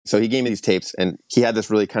So he gave me these tapes, and he had this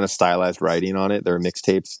really kind of stylized writing on it. They were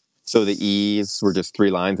mixtapes. So the E's were just 3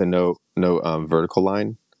 lines and no vertical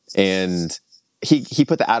line. And he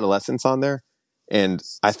put the Adolescence on there, and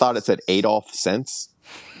I thought it said Adolf Sense.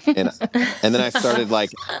 And then I started like,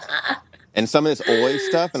 and some of this Oi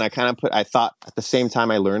stuff, and I thought at the same time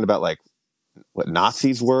I learned about like what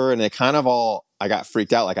Nazis were, and it kind of all, I got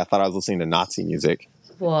freaked out. Like I thought I was listening to Nazi music.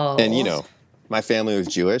 Whoa. And you know, my family was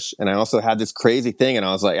Jewish, and I also had this crazy thing, and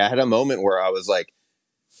I was like, I had a moment where I was like,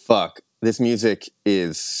 fuck, this music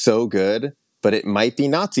is so good, but it might be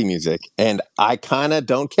Nazi music, and I kind of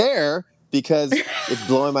don't care because it's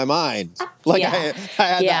blowing my mind. Like I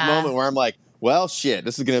had that moment where I'm like, well, shit,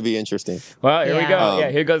 this is going to be interesting. Well, here we go.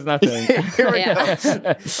 Here goes nothing. Here we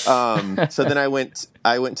go. So then I went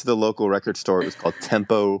to the local record store. It was called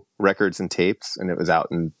Tempo Records and Tapes, and it was out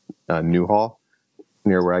in Newhall,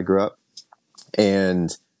 near where I grew up.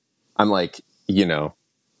 And I'm like,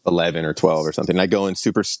 11 or 12 or something. And I go in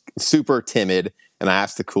super, super timid, and I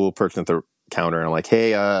ask the cool person at the counter, and I'm like,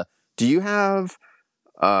 hey, do you have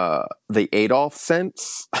the Adolf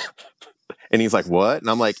Sense? And he's like, what? And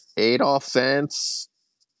I'm like, Adolf Sense.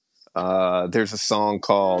 There's a song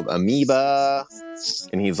called Amoeba.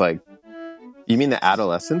 And he's like, you mean the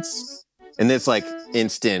Adolescence? And this like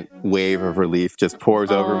instant wave of relief just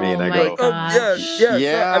pours over me, and I go,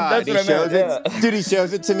 yeah. That's what I meant. Yeah. Dude, he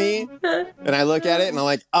shows it to me, and I look at it, and I'm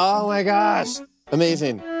like, oh my gosh,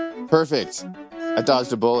 amazing, perfect. I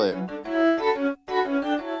dodged a bullet.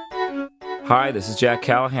 Hi, this is Jack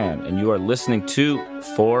Callahan, and you are listening to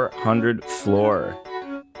 400 Floor.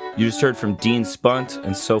 You just heard from Dean Spunt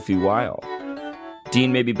and Sophie Weil.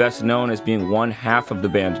 Dean may be best known as being one half of the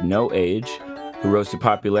band No Age, who rose to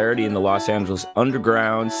popularity in the Los Angeles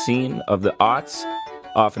underground scene of the aughts,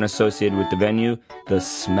 often associated with the venue The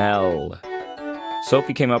Smell.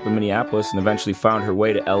 Sophie came up in Minneapolis and eventually found her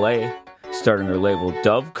way to LA, starting her label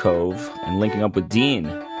Dove Cove and linking up with Dean,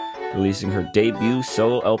 releasing her debut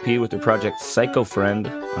solo LP with her project Psycho Friend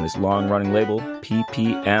on his long-running label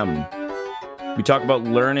PPM. We talk about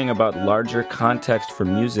learning about larger context for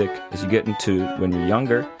music as you get into when you're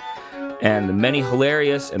younger, and the many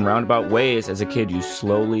hilarious and roundabout ways as a kid you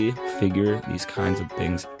slowly figure these kinds of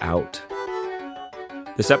things out.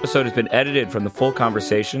 This episode has been edited from the full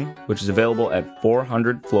conversation, which is available at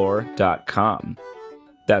 400floor.com.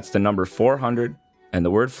 That's the number 400 and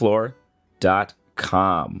the word floor.com.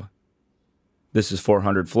 This is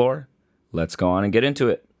 400 Floor. Let's go on and get into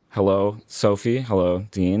it. Hello, Sophie. Hello,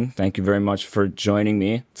 Dean. Thank you very much for joining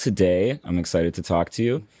me today. I'm excited to talk to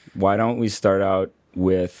you. Why don't we start out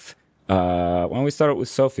with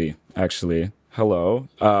Sophie, actually. Hello.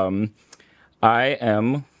 I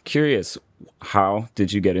am curious, how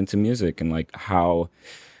did you get into music, and like how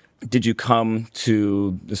did you come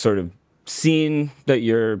to the sort of scene that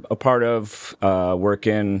you're a part of, work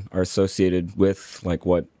in, or associated with? Like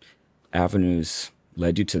what avenues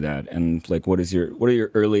led you to that, and like what are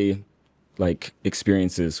your early like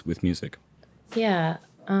experiences with music? Yeah.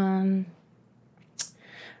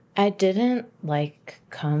 I didn't like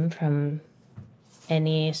come from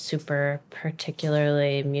any super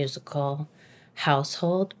particularly musical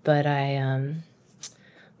household, but I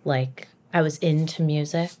was into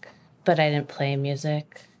music, but I didn't play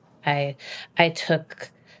music. I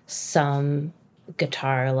took some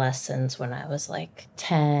guitar lessons when I was like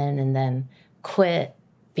 10 and then quit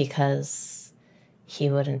because he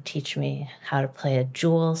wouldn't teach me how to play a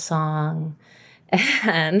Jewel song.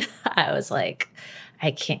 And I was like,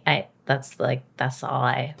 that's all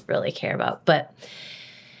I really care about.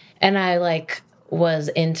 And I like was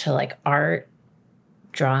into like art,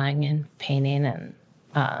 drawing and painting, and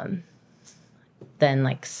then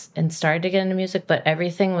like and started to get into music, but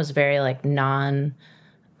everything was very like non-linear,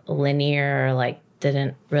 like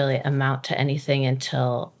didn't really amount to anything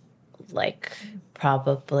until like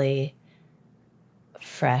probably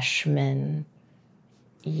freshman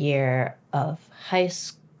year of high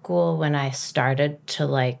school, when I started to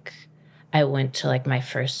like, I went to like my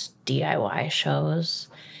first DIY shows,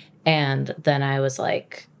 and then I was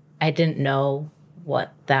like, I didn't know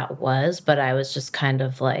what that was, but I was just kind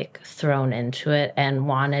of like thrown into it and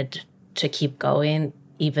wanted to keep going,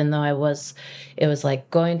 even though it was like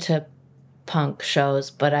going to punk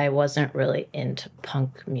shows, but I wasn't really into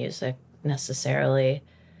punk music necessarily.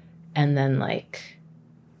 And then like,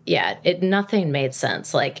 yeah, nothing made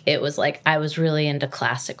sense. Like it was like I was really into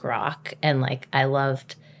classic rock, and like I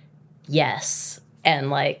loved Yes and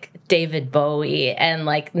like David Bowie, and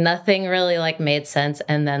like nothing really like made sense.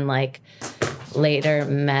 And then like later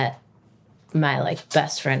met my like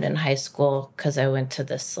best friend in high school, because I went to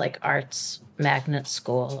this like arts magnet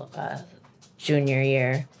school, junior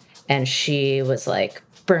year, and she was like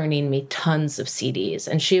burning me tons of CDs,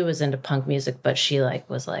 and she was into punk music, but she like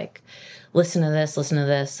was like, listen to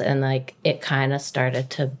this, and like it kind of started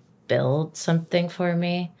to build something for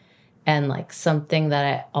me. And like something that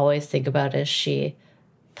I always think about is she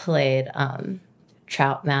played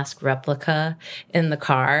Trout Mask Replica in the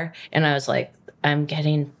car, and I was like, I'm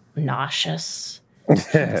getting nauseous from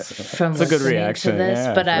It's a good listening reaction, to this.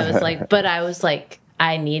 yeah. But I was like,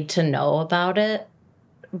 I need to know about it.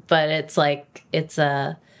 But it's like,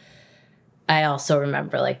 I also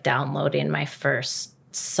remember like downloading my first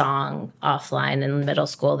song offline in middle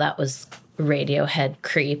school that was Radiohead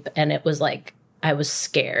Creep, and it was like, I was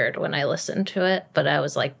scared when I listened to it, but I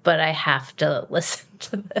was like, but I have to listen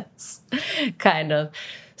to this, kind of.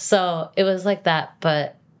 So it was like that.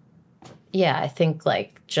 But yeah, I think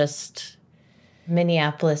like just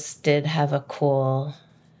Minneapolis did have a cool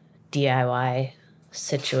DIY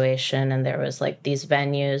situation, and there was like these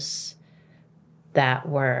venues that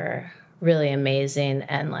were really amazing,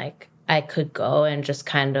 and like I could go and just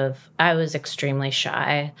kind of, I was extremely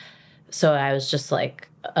shy, so I was just like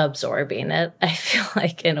absorbing it, I feel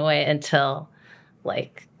like, in a way, until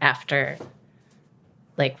like after,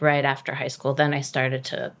 like right after high school, then I started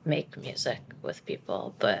to make music with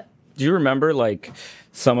people. But do you remember like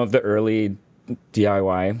some of the early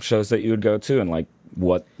DIY shows that you would go to, and like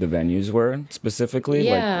what the venues were specifically?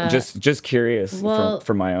 Yeah. Like just curious, Well,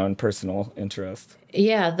 for my own personal interest.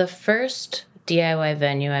 yeah, the first DIY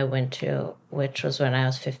venue I went to, which was when I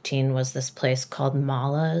was 15, was this place called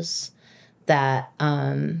Mala's that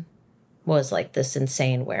was like this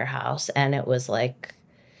insane warehouse. And it was like,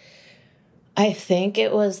 I think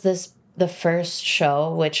it was the first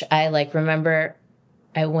show, which I like remember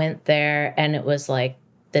I went there, and it was like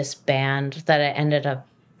this band that I ended up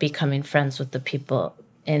becoming friends with the people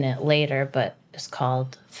in it later, but it's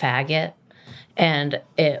called Faggot. And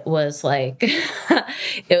it was like,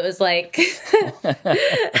 it was like,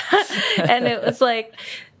 and it was like,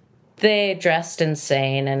 they dressed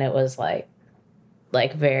insane, and it was like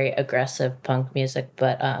very aggressive punk music.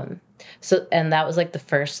 But, so, and that was like the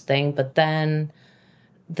first thing, but then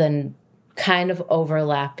the kind of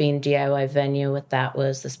overlapping DIY venue with that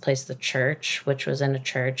was this place, The Church, which was in a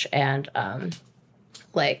church. And,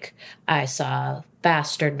 like I saw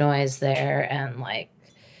Bastard Noise there, and like,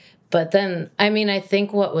 but then, I mean, I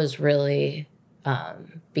think what was really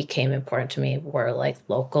became important to me were like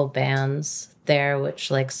local bands there, which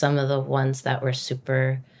like some of the ones that were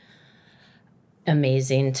super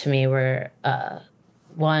amazing to me were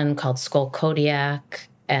one called Skull Kodiak,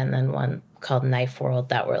 and then one called Knife World,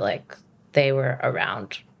 that were like, they were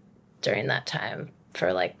around during that time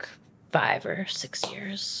for like 5 or 6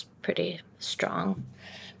 years, pretty strong.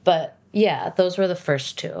 But yeah, those were the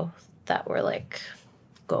first two that were like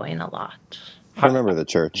going a lot. I remember the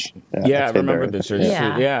church. Yeah, I remember the church.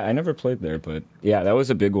 Yeah. Too. Yeah, I never played there, but yeah, that was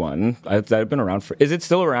a big one. I've been around for. Is it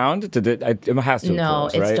still around? Did it? It has to. Have No,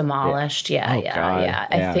 closed, it's right? demolished. Yeah, Oh, God. yeah.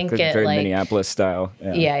 I think it very like Minneapolis style.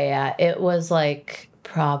 Yeah. It was like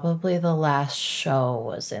probably the last show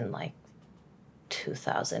was in like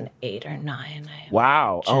 2008 or 9.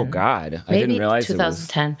 Wow. Oh God. I Maybe didn't realize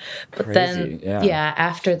 2010. But crazy. then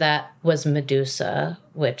after that was Medusa,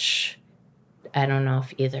 which I don't know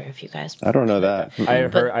if either of you guys. I don't know that.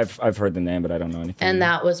 I've heard the name, but I don't know anything. And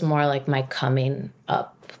that was more like my coming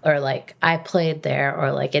up, or like I played there,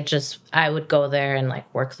 or like it just, I would go there and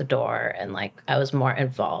like work the door, and like I was more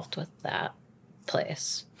involved with that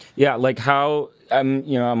place. Yeah, like how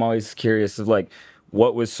I'm always curious of like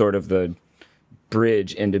what was sort of the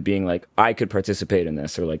bridge into being like, I could participate in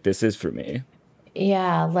this, or like this is for me.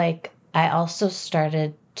 Yeah, like I also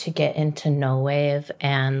started to get into no wave,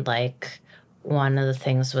 and like one of the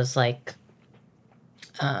things was like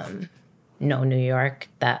No New York,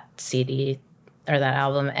 that CD or that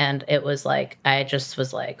album, and it was like I just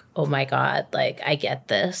was like, oh my God, like I get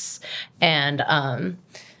this. And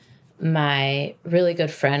my really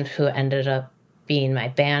good friend who ended up being my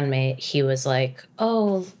bandmate, he was like,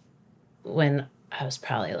 oh, when I was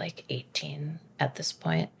probably like 18 at this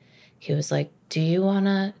point, he was like, do you want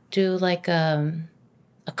to do like a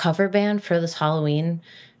cover band for this Halloween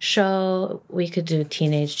show? We could do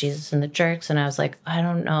Teenage Jesus and the Jerks. And I was like, I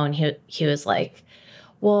don't know. And he was like,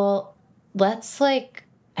 well, let's like,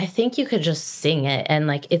 I think you could just sing it, and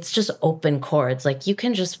like it's just open chords, like you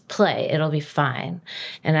can just play, it'll be fine.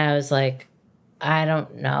 And I was like, I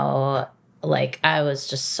don't know. Like I was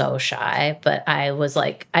just so shy, but I was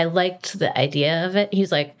like, I liked the idea of it.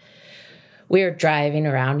 He's like, we were driving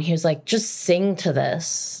around. He was like, just sing to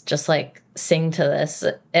this. Just like sing to this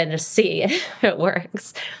and just see if it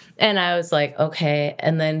works. And I was like, okay.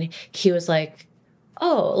 And then he was like,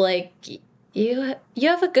 oh, like, you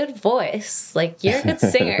have a good voice. Like, you're a good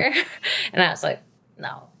singer. And I was like,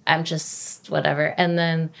 no, I'm just whatever. And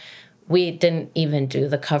then we didn't even do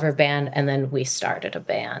the cover band, and then we started a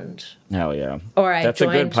band. Hell yeah. Or I That's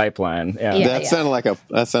joined, a good pipeline. Yeah. That sounded like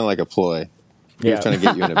a ploy. He was trying to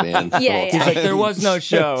get you in a band. Yeah. He's like, there was no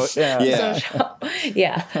show. Yeah.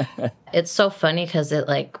 It's so funny because it,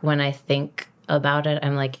 like, when I think about it,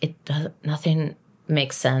 I'm like, nothing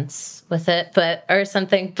makes sense with it, or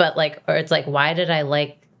something. But like, or it's like, why did I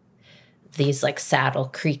like these like Saddle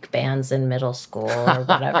Creek bands in middle school or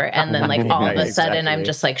whatever? And then like all of a sudden I'm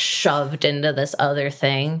just like shoved into this other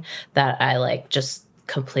thing that I like just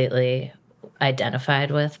completely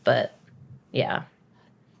identified with. But yeah,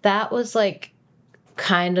 that was like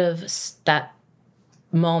kind of that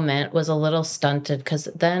moment was a little stunted because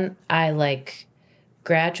then I like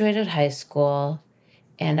graduated high school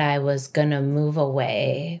and I was gonna move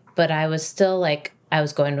away, but I was still like, I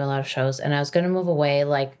was going to a lot of shows and I was going to move away,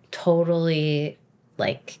 like totally,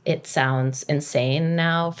 like it sounds insane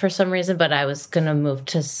now for some reason, but I was going to move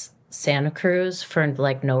to Santa Cruz for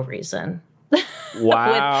like no reason.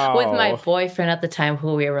 Wow. with my boyfriend at the time,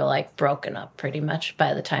 who we were like broken up pretty much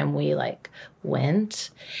by the time we like went.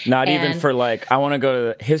 Not even for like, I want to go to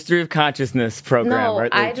the History of Consciousness program. No,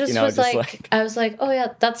 right? I just was like, I was like, oh yeah,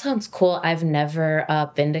 that sounds cool. I've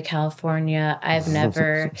never been to California. I've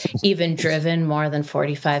never even driven more than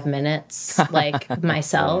 45 minutes, like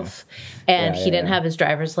myself. And he didn't have his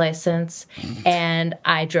driver's license. And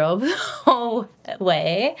I drove the whole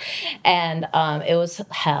way. And it was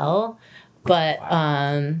hell. But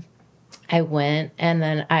I went, and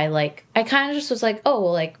then I kind of just was like, oh,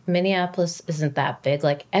 well, like Minneapolis isn't that big.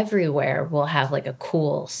 Like everywhere will have like a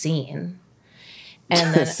cool scene.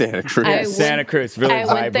 And then Santa Cruz. Santa Cruz, really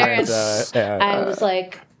I went vibrant. there and I was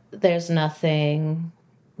like, there's nothing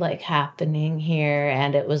like happening here.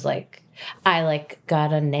 And it was like, I like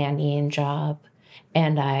got a nannying job,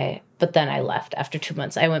 but then I left after 2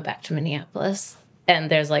 months. I went back to Minneapolis.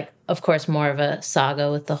 And there's like, of course, more of a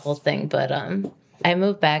saga with the whole thing. But I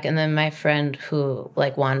moved back, and then my friend who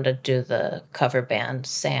like wanted to do the cover band,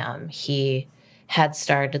 Sam, he had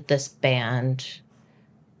started this band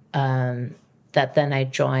that then I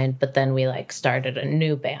joined, but then we like started a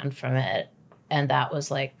new band from it. And that was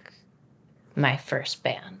like my first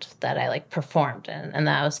band that I like performed in. And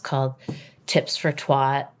that was called Tips for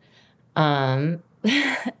Twat.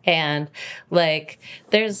 And like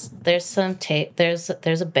there's some tape, there's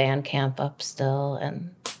a band camp up still,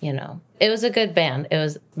 and you know, it was a good band. It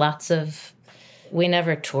was we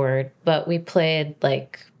never toured, but we played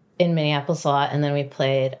like in Minneapolis a lot, and then we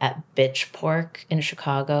played at Bitch Pork in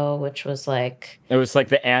Chicago, which was like, it was like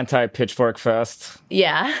the anti-Pitchfork Fest.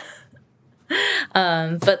 yeah.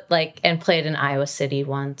 But like, and played in Iowa City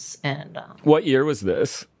once. And what year was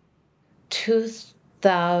this?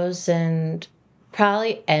 2000,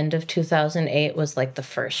 probably end of 2008 was like the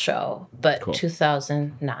first show, but cool.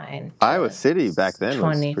 2009. Iowa City back then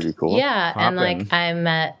was pretty cool. Yeah, and like I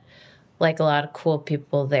met like a lot of cool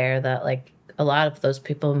people there that like a lot of those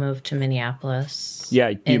people moved to Minneapolis.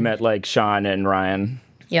 Yeah, you met like Sean and Ryan.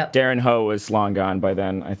 Yep. Darren Ho was long gone by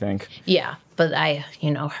then, I think. Yeah, but I,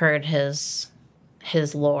 heard his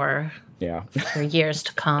lore for years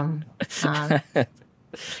to come.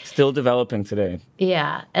 Still developing today.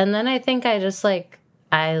 Yeah. And then I think I just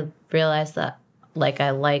I realized that I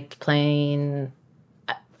liked playing,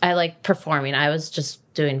 I liked performing. I was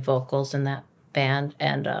just doing vocals in that band.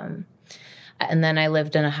 And then I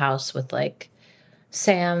lived in a house with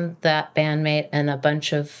Sam, that bandmate, and a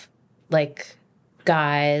bunch of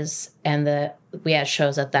guys. And we had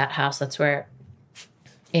shows at that house. That's where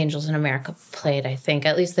Angels in America played, I think.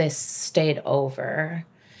 At least they stayed over.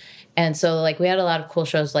 And so, we had a lot of cool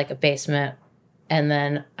shows, a basement. And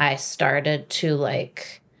then I started to,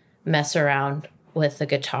 mess around with the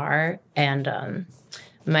guitar. And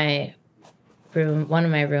one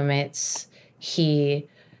of my roommates, he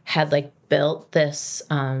had, built this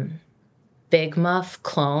Big Muff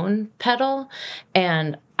clone pedal.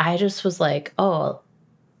 And I just was oh,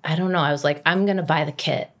 I don't know. I was I'm going to buy the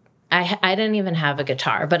kit. I didn't even have a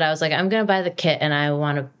guitar, but I was I'm going to buy the kit and I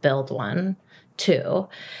want to build one, too.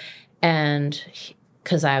 And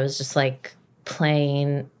because I was just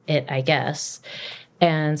playing it, I guess.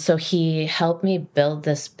 And so he helped me build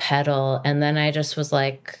this pedal. And then I just was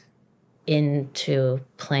into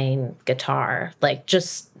playing guitar,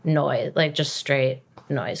 just noise, just straight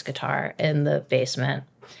noise guitar in the basement.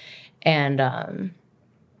 And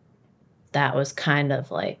that was kind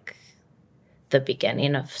of the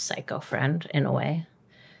beginning of Psycho Friend in a way.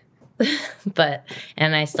 but,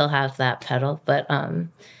 and I still have that pedal, but,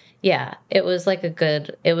 yeah, it was like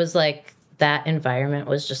that environment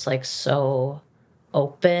was just like so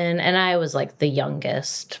open, and I was like the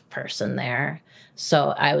youngest person there. So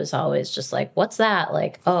I was always just like, what's that?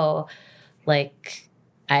 Like, oh, like,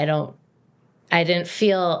 I didn't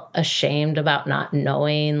feel ashamed about not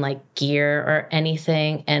knowing like gear or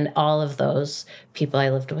anything. And all of those people I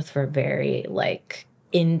lived with were very like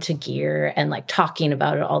into gear and like talking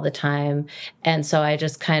about it all the time. And so I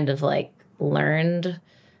just kind of like learned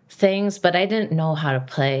things, but I didn't know how to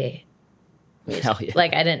play music. Hell yeah.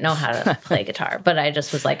 Like I didn't know how to play guitar, but I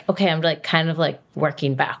just was like, okay, I'm like kind of like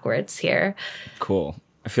working backwards here. Cool.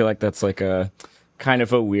 I feel like that's like a kind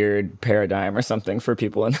of a weird paradigm or something for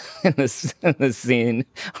people in this scene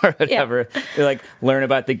or whatever. Yeah. They like learn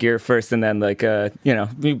about the gear first, and then like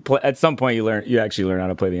at some point you actually learn how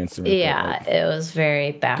to play the instrument. Yeah, like, it was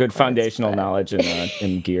very backwards. Good foundational knowledge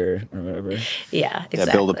in gear or whatever. Yeah, exactly.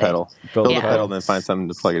 Yeah, build a pedal. Build a pedal, and then find something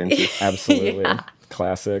to plug it into. Absolutely. Yeah.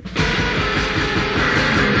 Classic.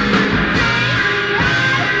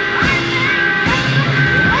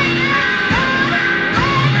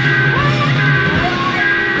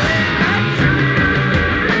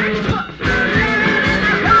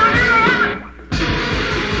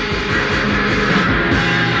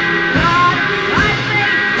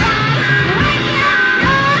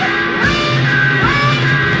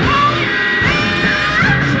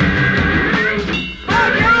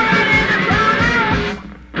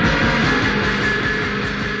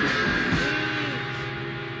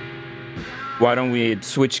 Why don't we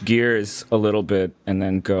switch gears a little bit and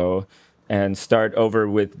then go and start over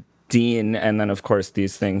with Dean, and then of course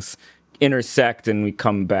these things intersect and we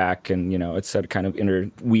come back and it's to kind of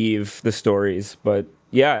interweave the stories. But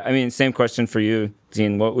yeah, I mean, same question for you,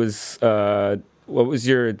 Dean. What was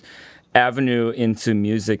your avenue into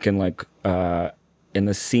music and like in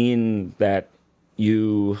the scene that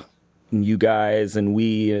you guys and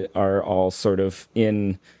we are all sort of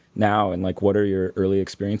in now, and like what are your early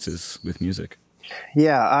experiences with music?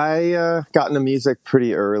 Yeah, I got into music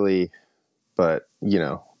pretty early, but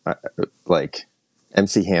like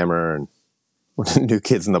MC Hammer and New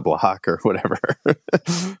Kids in the Block or whatever.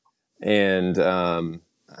 And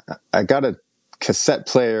I got a cassette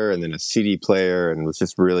player and then a CD player, and was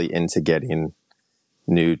just really into getting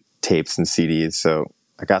new tapes and CDs. So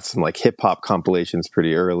I got some like hip hop compilations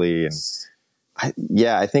pretty early, and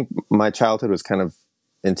I think my childhood was kind of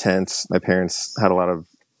intense. My parents had a lot of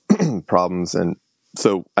problems, and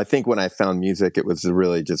so I think when I found music, it was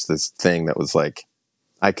really just this thing that was like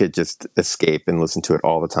I could just escape and listen to it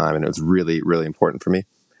all the time, and it was really, really important for me.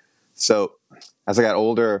 So as I got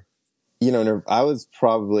older, I'm a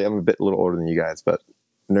little older than you guys, but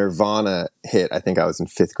Nirvana hit. I think I was in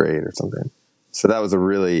 5th grade or something. So that was a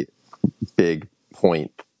really big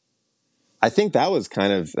point. I think that was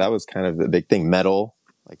kind of the big thing. Metal,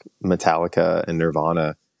 like Metallica and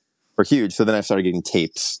Nirvana, were huge. So then I started getting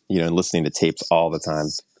tapes, and listening to tapes all the time.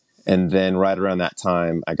 And then right around that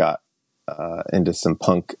time, I got into some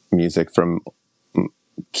punk music from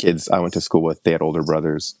kids I went to school with. They had older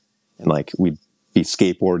brothers, and like we'd be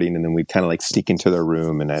skateboarding, and then we'd kind of like sneak into their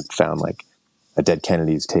room, and I'd found like a Dead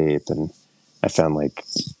Kennedys tape, and I found like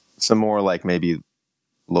some more like maybe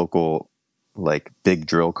local like Big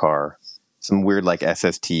Drill Car, some weird like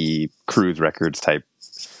SST Cruise Records type.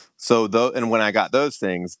 So and when I got those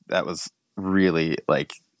things, that was really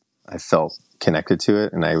like I felt connected to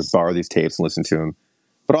it, and I would borrow these tapes and listen to them.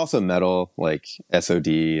 But also metal, like SOD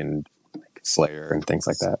and like Slayer and things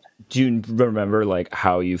like that. Do you remember like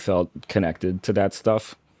how you felt connected to that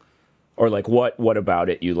stuff, or like what about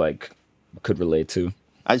it you like could relate to?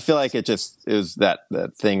 I feel like it was that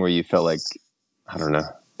thing where you felt like, I don't know,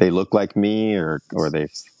 they look like me, or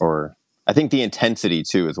I think the intensity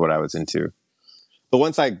too is what I was into. But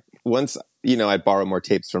once I'd borrow more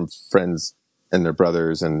tapes from friends and their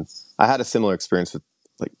brothers, and I had a similar experience with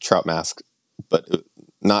like Trout Mask, but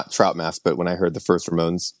not Trout Mask, but when I heard the first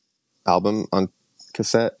Ramones album on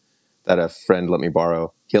cassette that a friend let me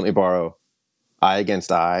borrow, he let me borrow Eye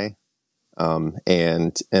Against Eye, and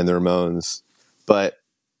the Ramones. But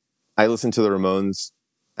I listened to the Ramones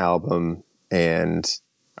album, and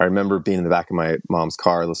I remember being in the back of my mom's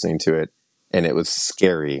car listening to it, and it was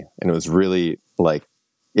scary, and it was really like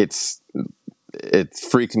it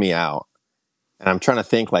freaked me out. And I'm trying to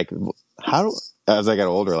think like as I got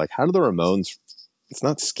older, like how do the Ramones? It's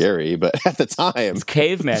not scary, but at the time, it's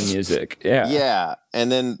caveman music. Yeah, yeah. And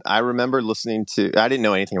then I remember listening to. I didn't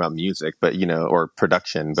know anything about music, but or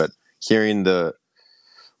production, but hearing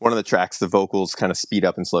one of the tracks, the vocals kind of speed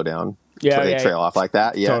up and slow down. Yeah, so they trail off like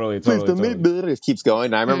that. Yeah, totally. It keeps going.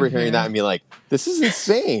 And I remember hearing that and being like, "This is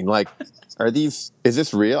insane! Like, is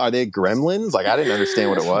this real? Are they gremlins? Like, I didn't understand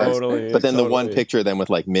what it was." But then the one picture of them with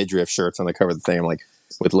like midriff shirts on the cover of the thing, I'm like,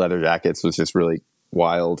 with leather jackets, was just really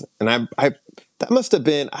wild. And I that must have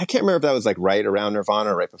been, I can't remember if that was like right around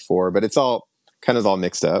Nirvana or right before, but it's all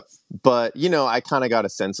mixed up. But I kind of got a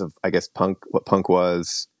sense of, I guess, what punk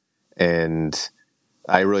was, and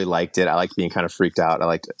I really liked it. I liked being kind of freaked out. I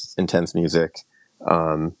liked intense music.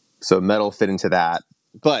 So metal fit into that.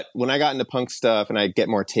 But when I got into punk stuff and I get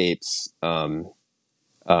more tapes, kind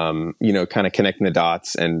of connecting the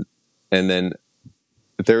dots, and then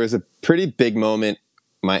there was a pretty big moment.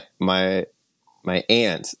 My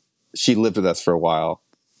aunt, she lived with us for a while,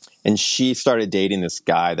 and she started dating this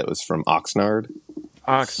guy that was from Oxnard.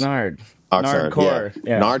 Nardcore.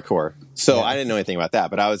 Yeah. Nardcore. So I didn't know anything about that,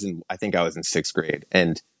 but I think I was in 6th grade,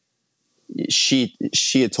 and she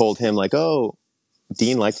had told him like, "Oh,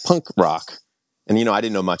 Dean liked punk rock." And, I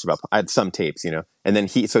didn't know much about, I had some tapes, and then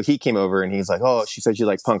he came over and he's like, "Oh, she said you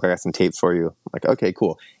like punk. I got some tapes for you." I'm like, "Okay,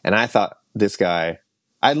 cool." And I thought this guy,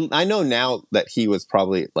 I know now that he was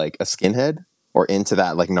probably like a skinhead or into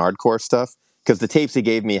that like Nardcore stuff, because the tapes he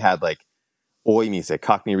gave me had like Oi music,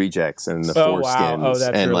 Cockney Rejects, and the Foreskins. Wow. Oh, that's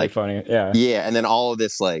and really like, funny. Yeah. Yeah. And then all of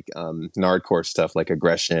this like Nardcore stuff like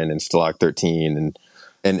Aggression and Stalag 13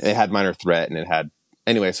 and it had Minor Threat, and it had,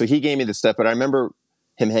 anyway, so he gave me this stuff, but I remember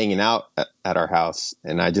him hanging out at our house,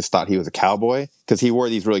 and I just thought he was a cowboy because he wore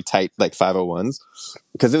these really tight like 501s,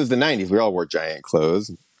 because it was the 90s. We all wore giant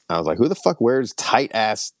clothes. I was like, who the fuck wears tight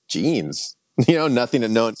ass jeans? Nothing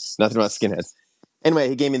about skinheads. Anyway,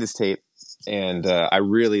 he gave me this tape, and I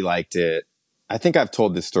really liked it. I think I've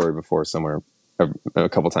told this story before somewhere a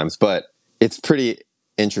couple times, but it's pretty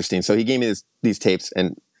interesting. So he gave me these tapes,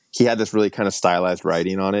 and he had this really kind of stylized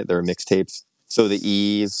writing on it. They were mixed tapes. So the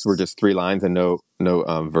E's were just 3 lines and no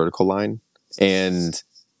vertical line. And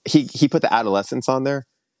he put the Adolescence on there,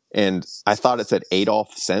 and I thought it said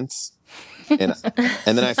Adolf Sense. And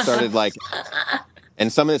then I started like,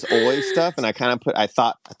 and some of this Oi stuff, and I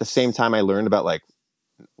thought at the same time I learned about like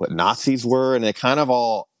what Nazis were, and it kind of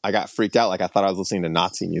all, I got freaked out. Like I thought I was listening to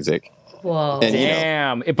Nazi music. Whoa! And,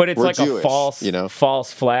 damn! But it's like Jewish, a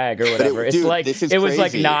false flag or whatever. It's like it was crazy.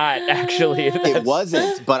 Like not actually. It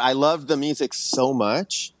wasn't, but I loved the music so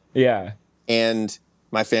much. Yeah. And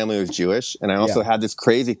my family was Jewish, and I also had this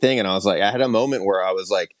crazy thing, and I was like, I had a moment where I was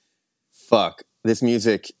like, "Fuck, this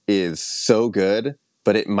music is so good,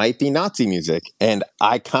 but it might be Nazi music, and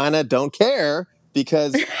I kind of don't care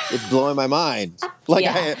because it's blowing my mind." Like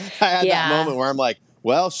I had that moment where I'm like,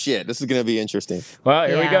 well, shit, this is going to be interesting. Well,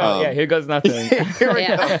 here we go. Here goes nothing. Here we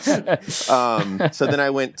go. So then I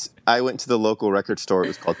went to the local record store. It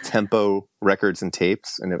was called Tempo Records and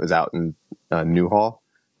Tapes, and it was out in Newhall,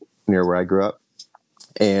 near where I grew up.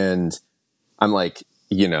 And I'm like,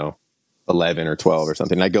 11 or 12 or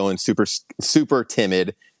something. And I go in super, super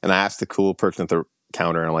timid, and I ask the cool person at the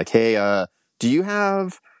counter, and I'm like, "Hey, do you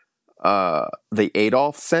have the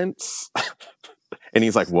Adolf Sense?" And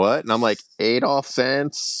he's like, "What?" And I'm like, "Adolf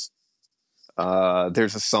Sense.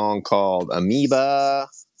 There's a song called Amoeba."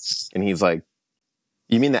 And he's like,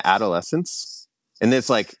 "You mean the Adolescence?" And this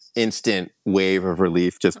like instant wave of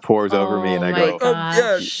relief just pours over me, and I go,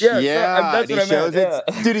 "Yeah." And he shows it,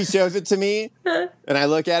 dude. He shows it to me, and I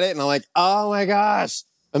look at it, and I'm like, "Oh my gosh,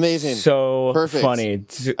 amazing!" So perfect, funny.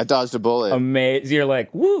 I dodged a bullet. Amazing. You're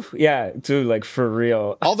like, woo, yeah, dude, like for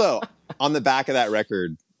real. Although on the back of that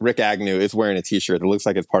record, Rick Agnew is wearing a T-shirt that looks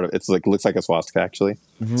like it's part of. It's like looks like a swastika actually.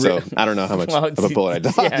 So I don't know how much of a bullet I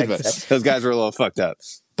dodged, but those guys were a little fucked up.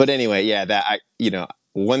 But anyway, that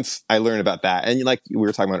once I learned about that, and like we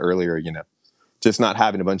were talking about earlier, just not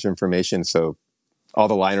having a bunch of information, so all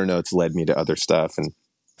the liner notes led me to other stuff, and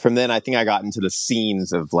from then I think I got into the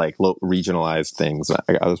scenes of like regionalized things.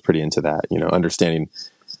 I was pretty into that, understanding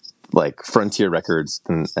like Frontier Records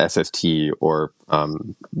and SST or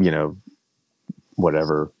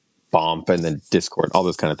whatever, Bomp, and then Discord, all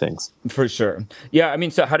those kind of things. For sure. Yeah, I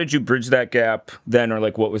mean, so how did you bridge that gap then, or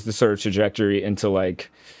like what was the sort of trajectory into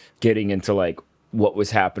like getting into like what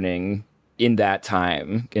was happening in that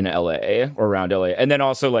time in LA or around LA? And then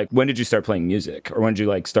also like when did you start playing music, or when did you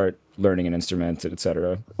like start learning an instrument,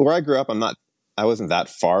 etc.? Where I grew up, I wasn't that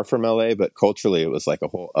far from LA, but culturally it was like a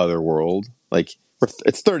whole other world. Like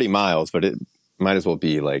it's 30 miles, but it might as well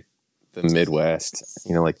be like the Midwest,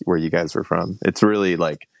 like where you guys were from. It's really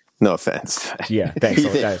like No offense. Yeah, thanks.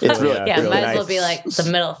 It's really, yeah, really might nice. as well be like the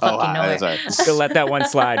middle of fucking nowhere. Sorry. Still let that one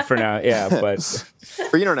slide for now. Yeah, but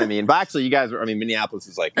you know what I mean. But actually, you guys were. I mean, Minneapolis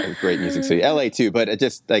is like a great music city. LA too, but it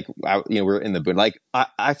just like we're in the boot. Like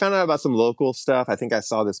I found out about some local stuff. I think I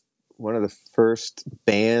saw this one of the first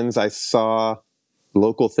bands I saw.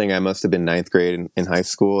 Local thing. I must have been ninth grade in high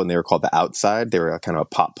school, and they were called The Outside. They were kind of a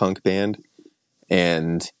pop punk band,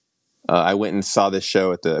 and I went and saw this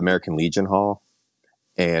show at the American Legion Hall.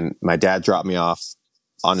 And my dad dropped me off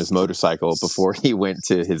on his motorcycle before he went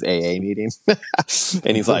to his AA meeting.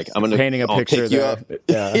 And he's like, I'm going to painting a picture pick you up.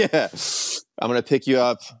 Yeah. I'm going to pick you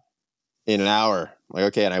up in an hour. I'm like,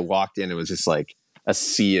 okay. And I walked in, it was just like a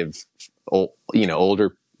sea of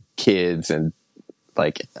older kids, and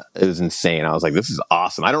like, it was insane. I was like, this is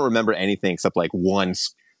awesome. I don't remember anything except like one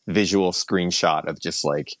visual screenshot of just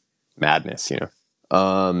like madness,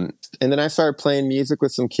 and then I started playing music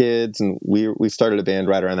with some kids, and we started a band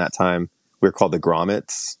right around that time. We were called the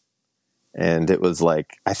Grommets, and it was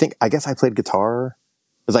like, I guess I played guitar.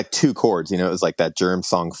 It was like 2 chords, it was like that germ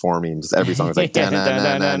song forming. Just every song was like da na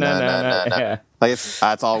na na na na. Like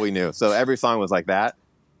that's all we knew. So every song was like that.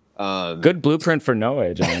 Good blueprint for no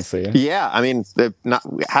age, honestly. Yeah, I mean,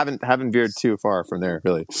 haven't veered too far from there,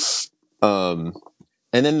 really. And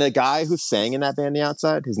then the guy who sang in that band, The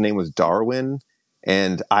Outside, his name was Darwin.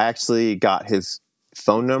 And I actually got his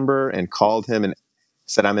phone number and called him and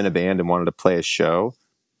said I'm in a band and wanted to play a show.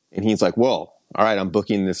 And he's like, "Well, all right, I'm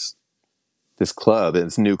booking this club.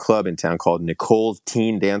 It's a new club in town called Nicole's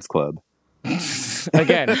Teen Dance Club."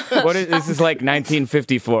 Again, this is like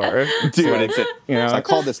 1954, dude. So I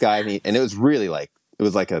called this guy, and it was really like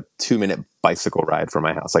a 2-minute bicycle ride from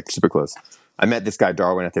my house, like super close. I met this guy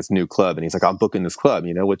Darwin at this new club, and he's like, "I'm booking this club.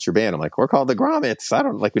 What's your band?" I'm like, "We're called the Grommets." I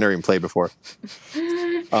don't we never even played before.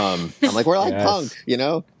 I'm like, "We're like punk,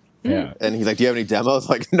 Yeah. And he's like, "Do you have any demos?"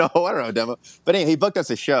 Like, "No, I don't have a demo." But anyway, he booked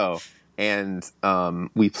us a show, and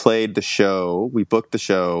we played the show. We booked the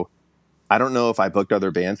show. I don't know if I booked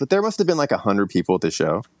other bands, but there must have been like 100 people at the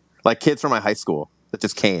show, like kids from my high school that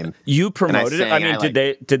just came. You promoted it? I mean,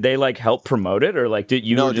 did they like help promote it, or like did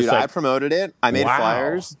you? No, dude, I promoted it. I made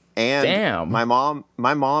flyers, and damn, my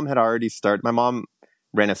mom had already started. My mom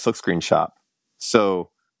ran a silkscreen shop, so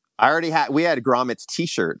we had Grommets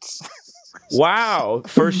t-shirts. Wow,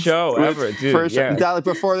 first show ever, dude.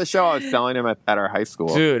 Before the show, I was selling them at our high school,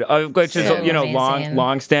 dude. Which is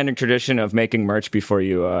long-standing tradition of making merch before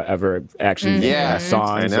you ever actually make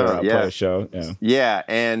songs or play a show. Yeah,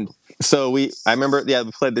 and so I remember,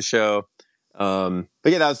 we played the show. But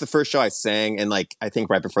yeah, that was the first show I sang, and like I think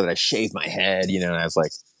right before that I shaved my head, and I was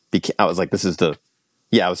like, this is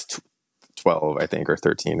I was 12, I think, or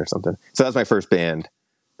 13 or something. So that was my first band.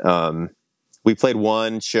 We played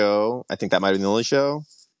one show. I think that might have been the only show,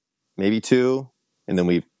 maybe 2, and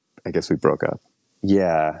then I guess we broke up.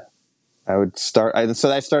 Yeah, I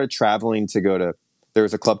started traveling to go to. There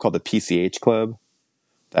was a club called the PCH Club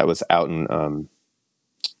that was out in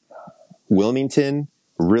Wilmington.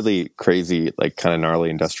 Really crazy, like kind of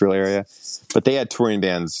gnarly industrial area, but they had touring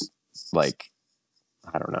bands like,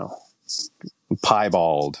 I don't know,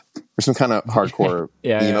 Piebald or some kind of hardcore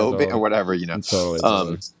emo band or whatever,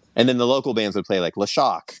 Totally. And then the local bands would play like Le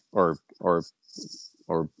Shock or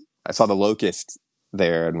I saw the Locust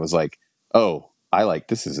there and was like, oh,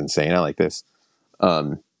 this is insane. I like this.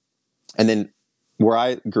 And then where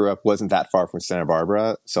I grew up wasn't that far from Santa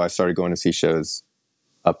Barbara, so I started going to see shows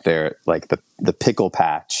up there, like the Pickle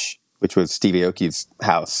Patch, which was Steve Aoki's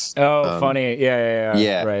house. Oh, funny.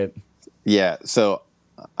 Yeah. Right. Yeah. So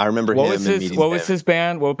I remember him. What was his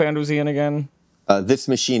band? What band was he in again? This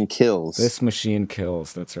Machine Kills. This Machine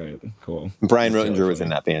Kills. That's right. Cool. Brian Roettinger was in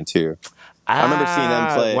that band too. I remember seeing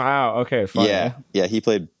them play. Wow. Okay. Funny. Yeah. He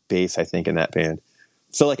played bass, I think, in that band.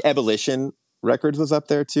 So like Ebullition Records was up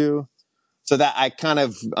there too. So that I kind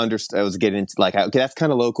of understood. I was getting into like, okay, that's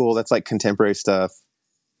kind of local. That's like contemporary stuff.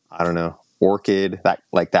 I don't know. Orchid, that,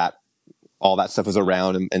 all that stuff was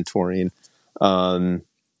around and touring.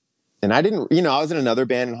 And I didn't, I was in another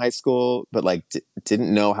band in high school, but like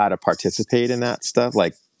didn't know how to participate in that stuff.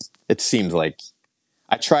 Like it seemed like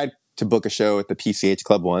I tried to book a show at the PCH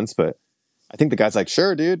Club once, but I think the guy's like,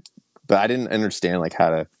 "Sure, dude," but I didn't understand like how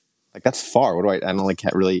to, like that's far. What do I don't like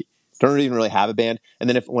don't even really have a band. And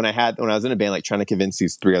then when I was in a band, like trying to convince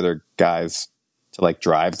these 3 other guys to like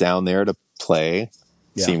drive down there to play,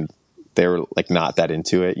 seemed they were like not that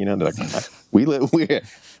into it. They're like, we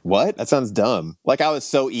what? That sounds dumb. Like I was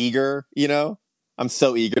so eager, I'm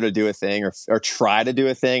so eager to do a thing or try to do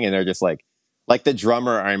a thing. And they're just like the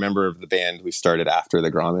drummer, I remember of the band we started after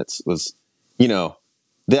the Grommets was,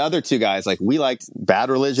 the other 2 guys, like we liked Bad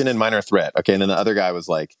Religion and Minor Threat. Okay. And then the other guy was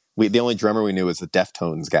like, the only drummer we knew was the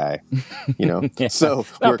Deftones guy, you know. Yeah. So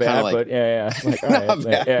we were kind of like, but yeah. Like, all not right,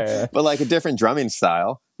 bad, yeah. but like a different drumming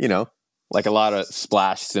style, you know, like a lot of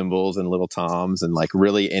splash cymbals and little toms and like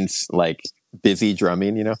really like busy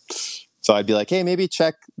drumming, you know. So I'd be like, hey, maybe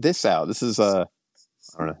check this out. This is I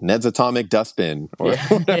don't know, Ned's Atomic Dustbin or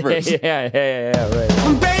whatever. Yeah, right.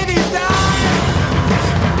 When babies die,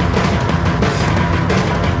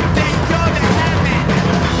 they go to heaven.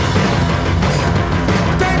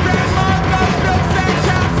 They ran logos, built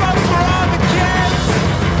sandcastles for all the kids.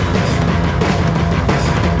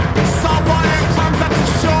 Salt water comes up to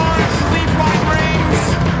shore to leave white rings,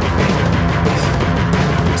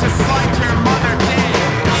 just like your mother did.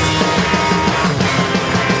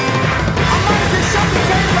 I might just shut the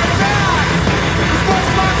paper back. This was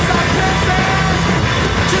months on pissing.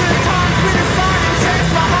 To the times we decide and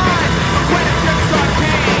chase behind. Quit if this our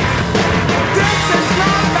game. This is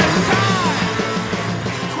not the time.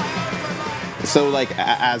 So like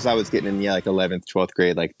as I was getting in like 11th, 12th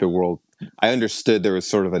grade, like the world, I understood there was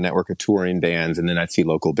sort of a network of touring bands, and then I'd see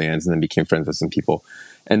local bands, and then became friends with some people.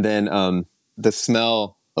 And then the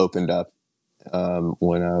Smell opened up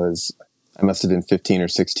when I must have been 15 or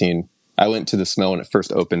 16. I went to the Smell when it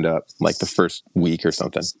first opened up, like the first week or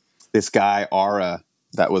something. This guy, Ara,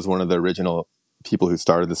 that was one of the original people who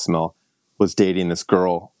started the Smell, was dating this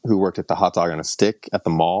girl who worked at the Hot Dog on a Stick at the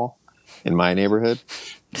mall in my neighborhood.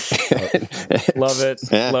 Love it.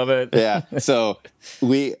 Yeah. Love it. Yeah. So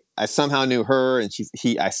I somehow knew her, and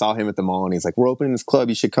I saw him at the mall, and he's like, we're opening this club.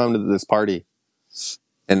 You should come to this party.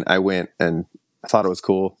 And I went, and I thought it was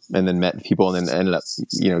cool, and then met people, and then ended up,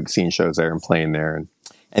 you know, seeing shows there and playing there.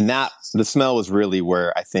 And that, the Smell was really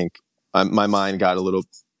where I think my mind got a little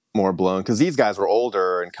more blown, because these guys were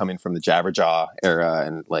older and coming from the Jabberjaw era,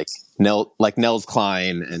 and like Nels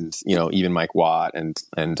Klein, and, you know, even Mike Watt and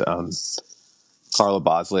Carla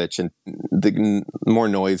Boslich, and the more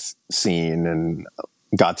noise scene, and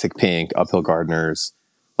Gothic Pink, Uphill Gardeners.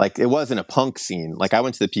 Like, it wasn't a punk scene. Like, I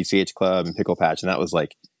went to the PCH Club and Pickle Patch, and that was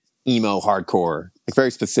like emo hardcore, like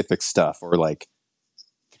very specific stuff. Or like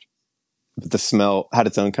the Smell had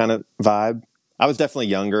its own kind of vibe. I was definitely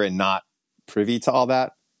younger and not privy to all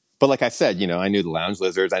that. But like I said, you know, I knew the Lounge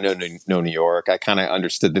Lizards. I know New York. I kind of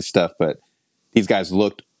understood this stuff, but these guys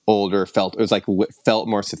looked older, felt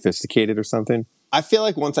more sophisticated or something. I feel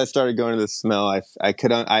like once I started going to the Smell,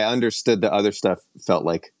 I understood the other stuff felt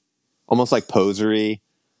like almost like posery,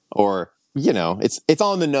 or, you know, it's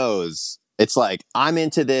on the nose. It's like, I'm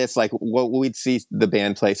into this. Like, what we'd see the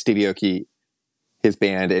band play, Steve Aoki, his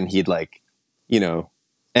band, and he'd like, you know,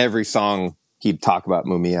 every song he'd talk about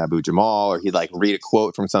Mumia Abu Jamal, or he'd like read a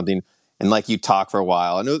quote from something, and like you'd talk for a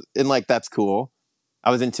while, and like that's cool.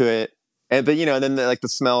 I was into it, but you know, then like the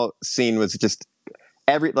Smell scene was just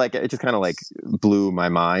it just kind of like blew my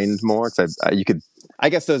mind more, because I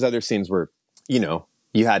guess those other scenes were, you know,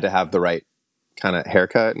 you had to have the right kind of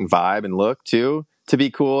haircut and vibe and look too to be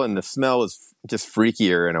cool, and the Smell was just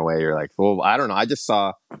freakier in a way. You're like, well, I don't know, I just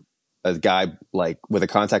saw a guy like with a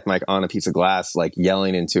contact mic on a piece of glass, like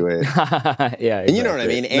yelling into it. Yeah, exactly. And you know what I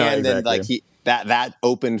mean? No, And exactly. then like that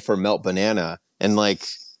opened for Melt Banana, and like,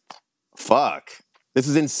 fuck, this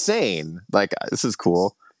is insane. Like, this is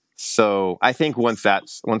cool. So I think once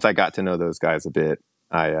I got to know those guys a bit,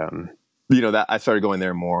 I started going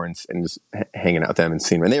there more and just hanging out with them and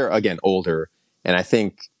seeing them. And they were, again, older. And I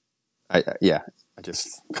think, I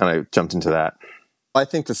just kind of jumped into that. I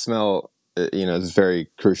think the Smell, you know, is very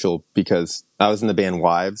crucial, because I was in the band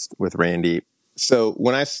Wives with Randy. So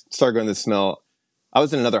when I started going to the Smell, I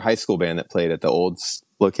was in another high school band that played at the old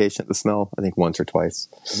location at the Smell, I think once or twice.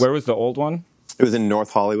 Where was the old one? It was in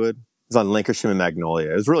North Hollywood. It was on Lancashire and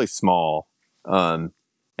Magnolia. It was really small. And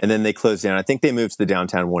then they closed down. I think they moved to the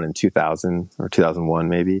downtown one in 2000 or 2001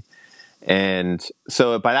 maybe. And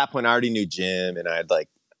so by that point I already knew Jim, and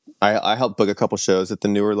I helped book a couple shows at the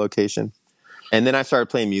newer location. And then I started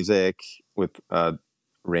playing music with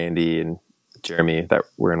Randy and Jeremy that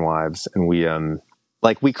were in Wives, and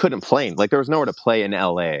we couldn't play. Like, there was nowhere to play in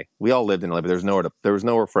LA. We all lived in LA, but there was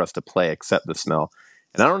nowhere for us to play except the Smell.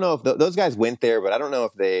 And I don't know if those guys went there, but I don't know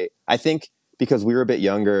if I think because we were a bit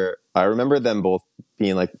younger, I remember them both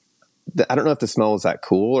being like, I don't know if the Smell was that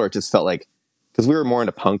cool, or it just felt like, because we were more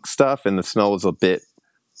into punk stuff, and the Smell was a bit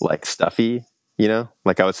like stuffy, you know,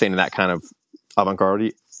 like I was saying, in that kind of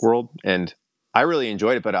avant-garde world. And I really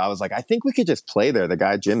enjoyed it, but I was like, I think we could just play there. The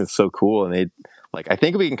guy Jim is so cool, and I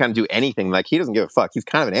think we can kind of do anything. Like, he doesn't give a fuck. He's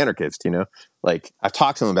kind of an anarchist, you know. Like, I've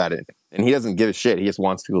talked to him about it, and he doesn't give a shit. He just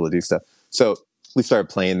wants people to do stuff. So we started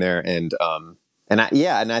playing there, and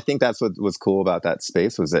I think that's what was cool about that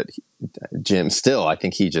space, was that Jim still, I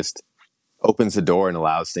think he just, opens the door and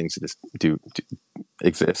allows things to just do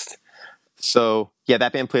exist. So yeah,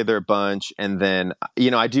 that band played there a bunch. And then,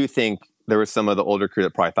 I do think there was some of the older crew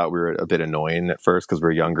that probably thought we were a bit annoying at first because we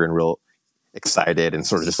were younger and real excited and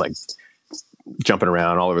sort of just like jumping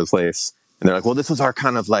around all over the place. And they're like, well, this was our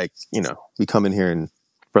kind of like, we come in here and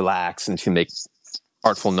relax and to make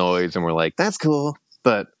artful noise. And we're like, that's cool.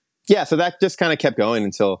 But yeah, so that just kind of kept going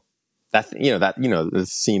until the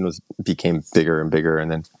scene became bigger and bigger. And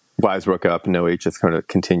then Wives broke up and No H just kind of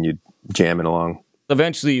continued jamming along.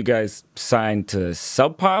 Eventually, you guys signed to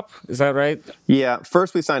Sub Pop. Is that right? Yeah.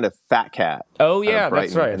 First, we signed a Fat Cat. Oh yeah,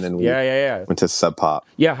 that's right. And then we went to Sub Pop.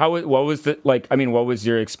 Yeah. What was the like? I mean, what was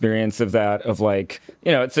your experience of that? Of like,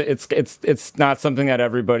 it's not something that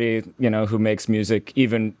everybody who makes music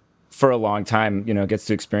even for a long time gets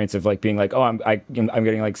to experience of like being like, oh, I'm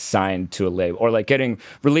getting like signed to a label or like getting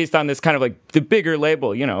released on this kind of like the bigger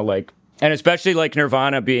label. Like. And especially like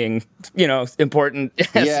Nirvana being, important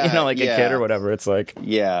as, a kid or whatever. It's like.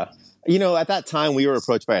 Yeah. At that time we were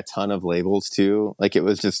approached by a ton of labels too. Like it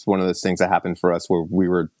was just one of those things that happened for us where we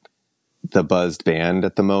were the buzzed band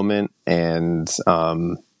at the moment. And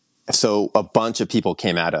so a bunch of people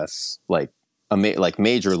came at us, like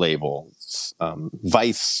major labels,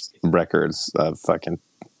 Vice Records, fucking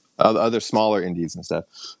other smaller indies and stuff.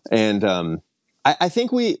 And I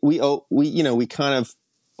think we kind of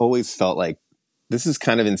always felt like this is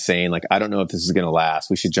kind of insane. Like, I don't know if this is going to last.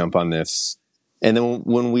 We should jump on this. And then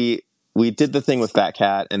when we did the thing with Fat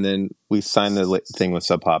Cat and then we signed the thing with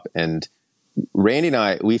Sub Pop, and Randy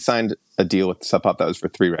and we signed a deal with Sub Pop that was for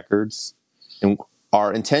 3 records. And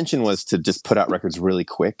our intention was to just put out records really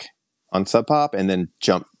quick on Sub Pop and then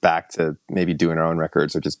jump back to maybe doing our own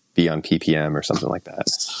records or just be on PPM or something like that.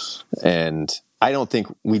 And I don't think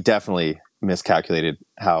we definitely miscalculated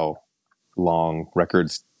how long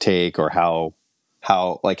records take or how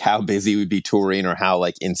busy we'd be touring or how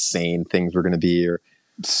like insane things were going to be, or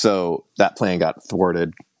so that plan got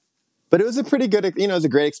thwarted. But it was a pretty good, it was a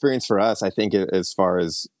great experience for us. I think as far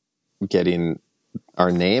as getting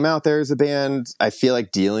our name out there as a band, I feel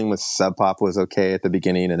like dealing with Sub Pop was okay at the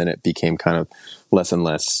beginning, and then it became kind of less and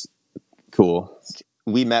less cool.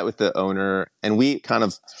 We met with the owner and we kind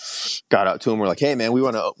of got out to him. We're like, hey man, we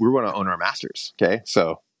want to own our masters. Okay.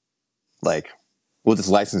 So like, we'll just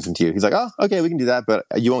license them to you. He's like, oh, okay, we can do that, but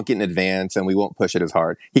you won't get an advance and we won't push it as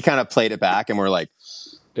hard. He kind of played it back and we're like,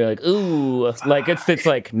 you're like, ooh, like it's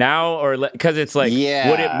like now, or because it's like, would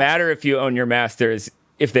it matter if you own your masters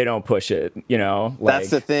if they don't push it? Like,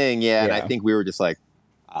 that's the thing. Yeah. And I think we were just like,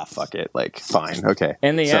 fuck it. Like, fine. Okay.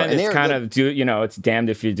 In the end, it's kind of it's damned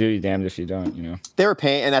if you do, damned if you don't, They were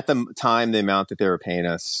paying, and at the time, the amount that they were paying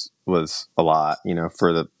us was a lot,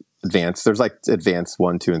 for the advance. There's like advance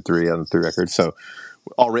 1, 2, and 3 on the 3 records. So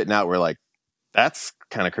all written out, we're like, that's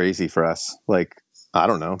kind of crazy for us. Like, I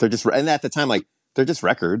don't know. They're just, and at the time, like, they're just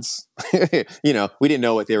records. We didn't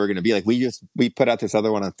know what they were going to be. Like, we put out this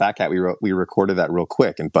other one on Fat Cat. We recorded that real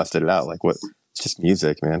quick and busted it out. Like, what? It's just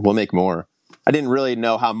music, man. We'll make more. I didn't really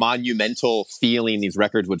know how monumental feeling these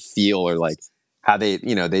records would feel, or like how they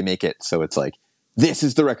make it. So it's like, this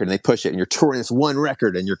is the record, and they push it, and you're touring this one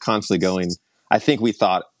record, and you're constantly going. I think we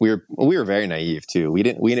thought we were very naive too. We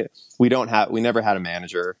never had a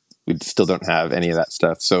manager. We still don't have any of that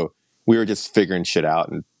stuff. So we were just figuring shit out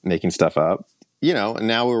and making stuff up, and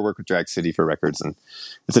now we work with Drag City for records, and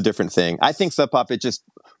it's a different thing. I think Sub Pop,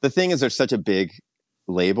 the thing is there's such a big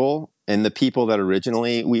label, and the people that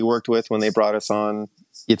originally we worked with when they brought us on,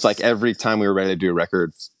 it's like every time we were ready to do a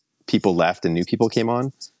record, people left and new people came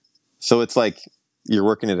on. So it's like you're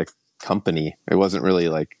working at a company. It wasn't really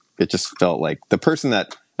like, it just felt like the person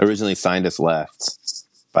that originally signed us left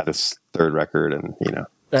by this 3rd record. And,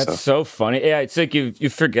 that's so funny. Yeah. It's like you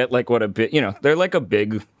forget like what a bit, they're like a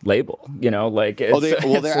big label, like,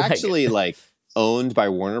 they're actually like owned by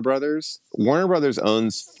Warner Brothers. Warner Brothers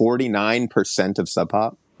owns 49% of Sub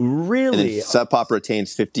Pop. Really? And then Sub Pop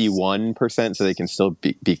retains 51%, so they can still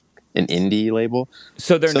be an indie label.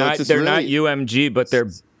 So they're not UMG, but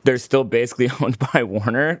they're still basically owned by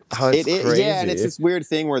Warner. Oh, it's crazy. Yeah, and it's this weird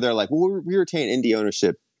thing where they're like, well, we retain indie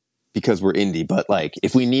ownership because we're indie, but like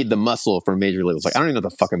if we need the muscle for major labels, like I don't even know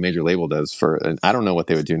what the fuck a major label does and I don't know what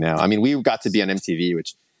they would do now. I mean, we got to be on MTV,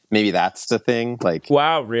 which maybe that's the thing. Like,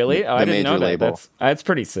 wow, really? I didn't know that. Label. That's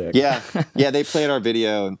pretty sick. Yeah, yeah. They played our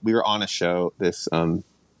video, and we were on a show. This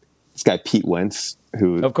guy Pete Wentz,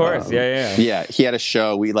 who of course, yeah, he had a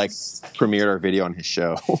show. We like premiered our video on his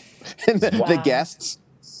show, and the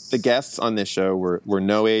guests on this show were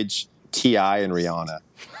No Age, T.I., and Rihanna.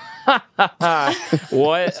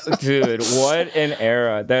 What, dude? What an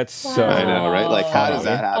era! That's so. I know, right? Like, how does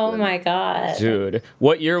that happen? Oh my god, dude?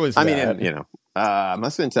 What year was that? I mean,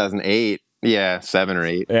 must have been 2008. Yeah, 7 or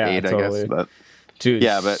 8. Yeah, 8, totally. I guess. But Dude,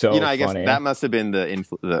 yeah, but so I guess funny. that must have been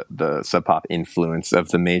the Sub Pop influence of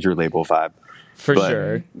the major label vibe. For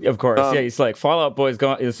sure, of course. Yeah, he's like, Fall Out Boy's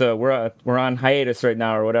going. We're on hiatus right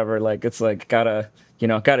now or whatever. Like, it's like gotta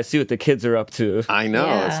see what the kids are up to. I know.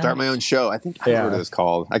 Yeah. Start my own show. I don't know what it was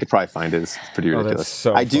called. I could probably find it. It's pretty ridiculous. That's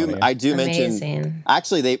so I do Amazing. mention.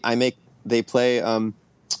 Actually, they play a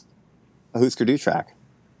Husker Du track.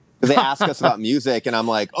 Because they ask us about music, and I'm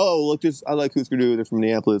like, oh, look, I like Husker Du. They're from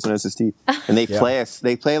Minneapolis and SST, and they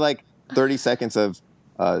play like 30 seconds of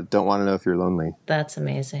 "Don't Want to Know If You're Lonely." That's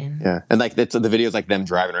amazing. Yeah, and like the video's like them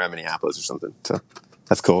driving around Minneapolis or something. So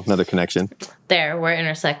that's cool. Another connection. There, we're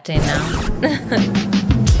intersecting now.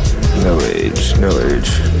 No age.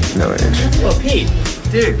 Oh, Pete.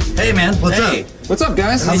 Dude. Hey, man. What's up? What's up,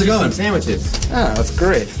 guys? How's it going? Sandwiches. Ah, that's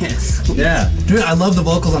great. Yes. Yeah. Dude, I love the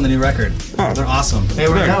vocals on the new record. Oh. They're awesome. Hey,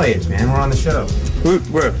 we're No Age, man. We're on the show. Who?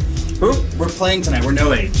 We're playing tonight. We're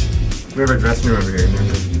No Age. We have our dressing room over here.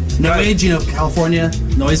 No Age, California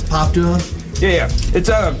noise pop duo. Yeah. It's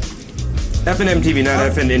F and MTV, not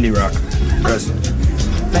F and indie rock. Guys.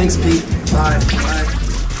 Thanks, Pete. Bye.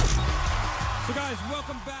 So guys,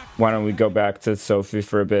 welcome back. Why don't we go back to Sophie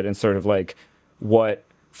for a bit and sort of like what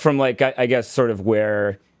from like I guess sort of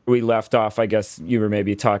where we left off. I guess you were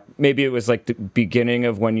maybe it was like the beginning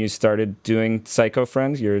of when you started doing Psycho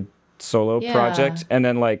Friends, your solo project, and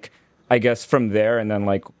then like I guess from there, and then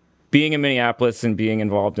like being in Minneapolis and being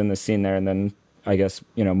involved in the scene there, and then I guess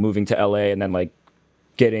moving to LA, and then like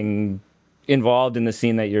getting involved in the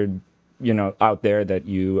scene that you're out there, that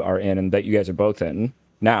you are in, and that you guys are both in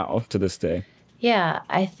now to this day. Yeah,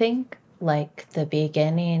 I think like the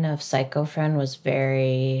beginning of Psycho Friend was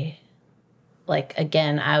very, like,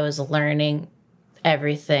 again, I was learning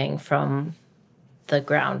everything from the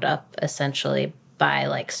ground up essentially by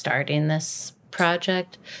like starting this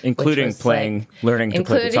project, including learning to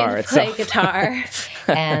play guitar itself. Guitar.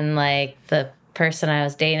 And like the person I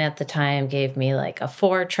was dating at the time gave me like a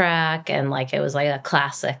 4-track, and like it was like a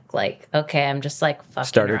classic, like, okay, I'm just like fucking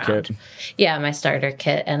starter around. kit. Yeah, my starter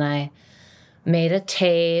kit. And I made a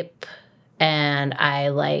tape, and I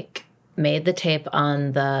like made the tape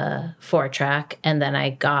on the 4-track, and then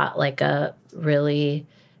I got like a really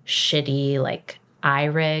shitty like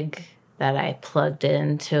iRig that I plugged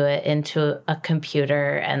into a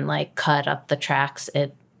computer and like cut up the tracks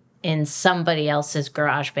in somebody else's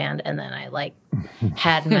GarageBand, and then I like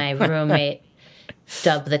had my roommate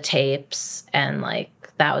dub the tapes, and like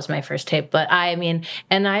that was my first tape. But I mean,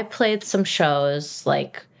 and I played some shows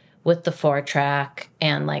like with the 4-track,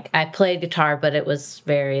 and like I played guitar, but it was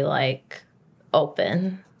very like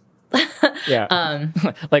open. Yeah.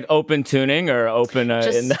 Like open tuning or open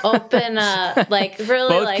just open like really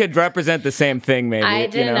both like, could represent the same thing maybe.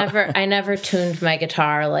 I never tuned my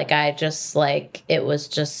guitar. Like I just like it was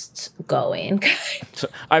just going. So,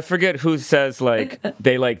 I forget who says like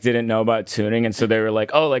they like didn't know about tuning, and so they were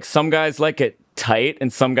like, oh, like some guys like it tight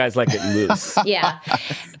and some guys like it loose. Yeah.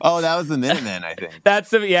 Oh, that was the Minutemen, I think. That's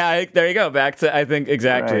there you go. Back to I think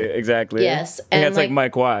exactly. Yes, I think and it's like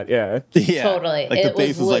Mike Watt. Yeah. Totally. Like it the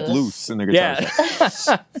bass was like loose in the guitar.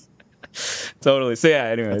 Yeah. Totally. So yeah.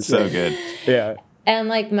 Anyway, That's so good. Yeah. And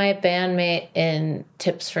like my bandmate in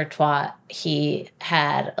Tips for Twat, he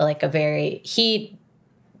had like he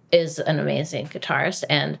is an amazing guitarist,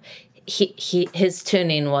 and his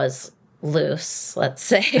tuning was loose, let's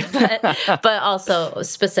say, but also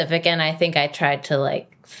specific. And I think I tried to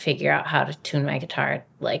like figure out how to tune my guitar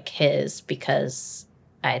like his, because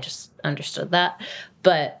I just understood that.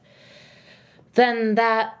 But then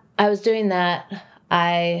that I was doing that,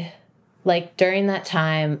 I like during that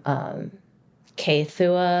time,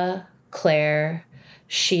 Kathua, Claire,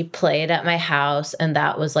 she played at my house, and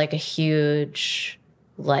that was like a huge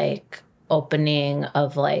like opening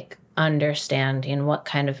of like understanding what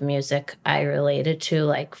kind of music I related to,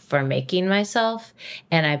 like for making myself.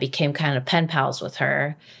 And I became kind of pen pals with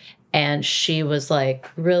her, and she was like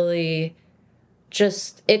really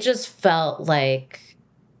it just felt like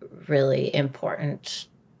really important,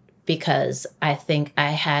 because I think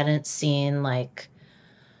I hadn't seen like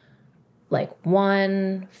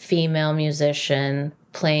one female musician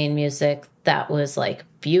playing music that was like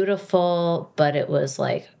beautiful, but it was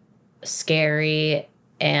like scary.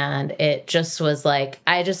 And it just was like,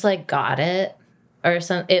 I just like got it or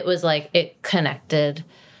something. It was like, it connected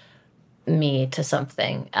me to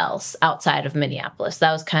something else outside of Minneapolis.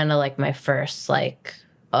 That was kind of like my first, like,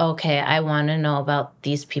 okay, I want to know about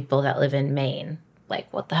these people that live in Maine.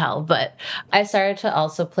 like, what the hell? But I started to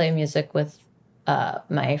also play music with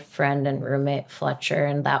my friend and roommate Fletcher,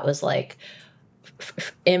 and that was like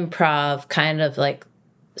improv, kind of like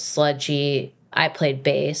sludgy. I played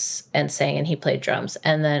bass and sang, and he played drums.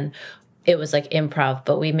 And then it was like improv,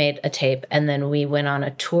 but we made a tape, and then we went on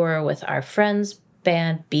a tour with our friends'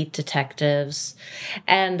 band, Beat Detectives.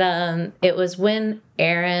 And it was when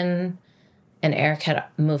Aaron and Eric had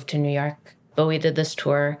moved to New York, but we did this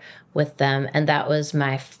tour with them, and that was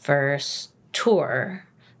my first tour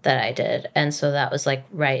that I did. And so that was like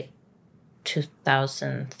right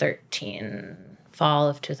 2013, fall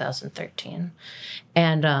of 2013.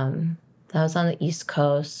 And that was on the East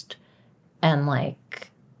Coast. And like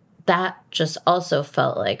that just also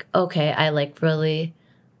felt like, okay, I like really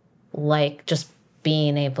like just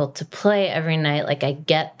being able to play every night. Like I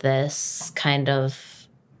get this kind of,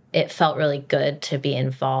 it felt really good to be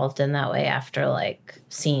involved in that way after like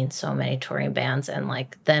seeing so many touring bands and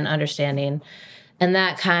like then understanding. And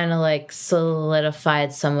that kind of like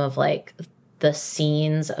solidified some of like the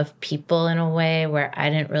scenes of people in a way where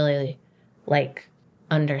I didn't really like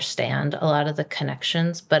understand a lot of the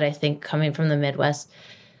connections. But I think coming from the Midwest,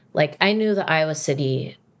 like I knew the Iowa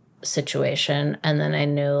City situation, and then I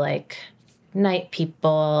knew like night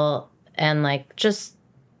people and like just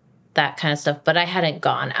that kind of stuff, but I hadn't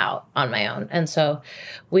gone out on my own. And so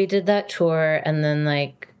we did that tour, and then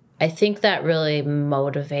like I think that really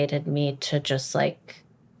motivated me to just like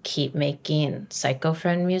keep making Psycho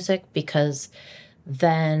Friend music, because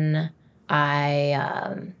then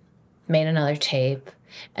I made another tape,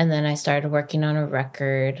 and then I started working on a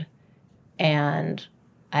record. And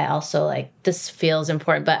I also like, this feels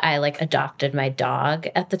important, but I like adopted my dog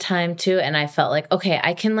at the time too. And I felt like, okay,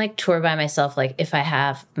 I can like tour by myself. Like if I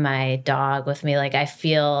have my dog with me, like I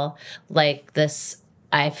feel like this,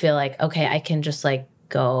 I feel like, okay, I can just like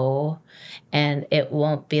go and it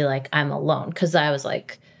won't be like I'm alone. Cause I was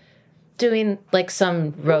like doing like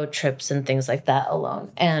some road trips and things like that alone.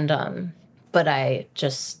 And, but I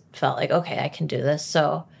just felt like, okay, I can do this.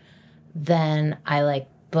 So then I like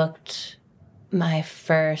booked my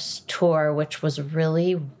first tour, which was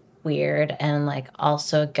really weird. And like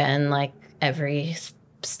also again, like every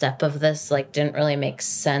step of this like didn't really make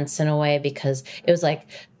sense in a way, because it was like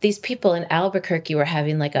these people in Albuquerque were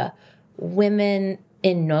having like a women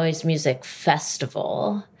in noise music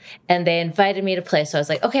festival, and they invited me to play. So I was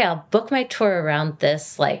like, okay, I'll book my tour around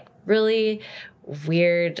this like really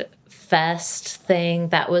weird fest thing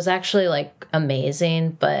that was actually like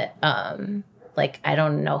amazing, but like I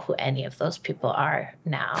don't know who any of those people are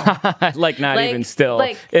now. Like not like, even still.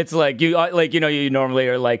 Like, it's like you like, you know, you normally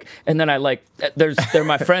are like, and then I like they're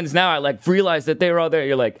my friends now. I like realized that they were all there.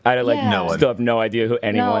 You're like, I like Yeah. still have no idea who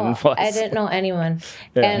anyone was. I didn't know anyone.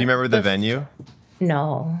 Yeah. And You remember the venue?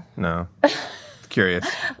 No. No. Curious.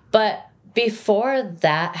 But before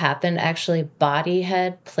that happened, actually,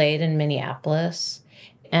 Bodyhead played in Minneapolis.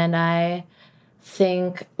 And I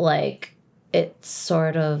think, like, it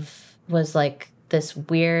sort of was, like, this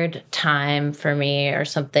weird time for me or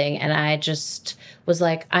something. And I just was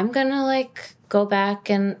like, I'm going to, like, go back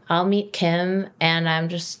and I'll meet Kim. And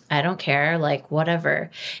I don't care, like,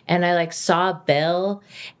 whatever. And I, like, saw Bill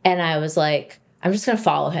and I was like, I'm just going to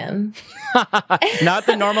follow him. Not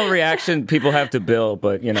the normal reaction people have to Bill,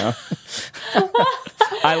 but, you know.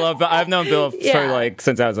 I've known Bill for like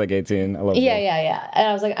since I was like 18. I love Bill. Yeah. And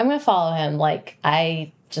I was like, I'm going to follow him. Like,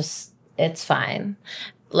 it's fine.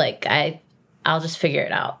 Like, I'll just figure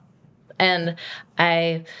it out. And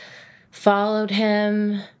I followed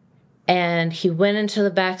him, and he went into the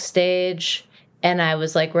backstage, and I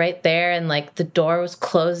was like right there, and like the door was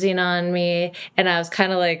closing on me, and I was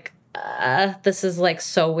kind of like, this is like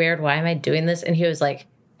so weird. Why am I doing this? And he was like,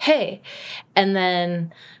 hey. And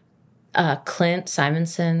then Clint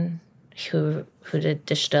Simonson, who did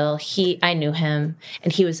Dish Still, I knew him,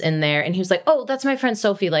 and he was in there, and he was like, oh, that's my friend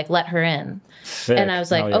Sophie, like, let her in. Sick. And I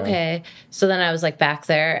was like, yeah. okay. So then I was like back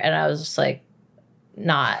there, and I was just like,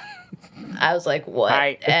 I was like, what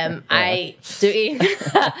am I doing?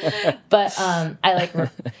 But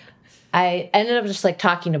I ended up just like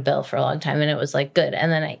talking to Bill for a long time, and it was like good.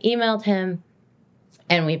 And then I emailed him,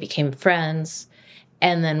 and we became friends.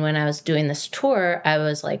 And then when I was doing this tour, I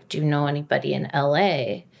was like, do you know anybody in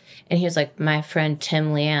LA? And he was like, my friend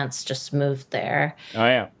Tim Leance just moved there.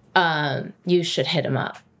 Oh, yeah. You should hit him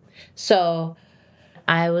up. So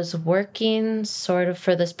I was working sort of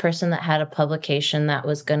for this person that had a publication that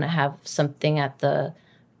was going to have something at the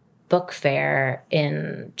book fair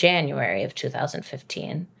in January of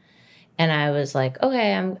 2015. And I was like,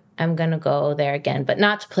 okay, I'm going to go there again, but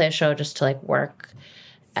not to play a show, just to like work.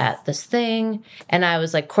 at this thing. And I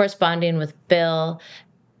was like corresponding with Bill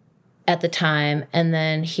at the time. And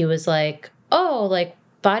then he was like, oh, like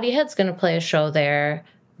Bodyhead's going to play a show there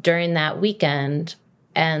during that weekend.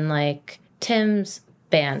 And like Tim's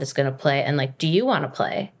band is going to play. And like, do you want to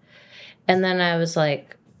play? And then I was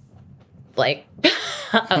like, I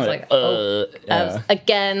was like, oh, yeah. I was,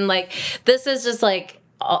 again, like, this is just like,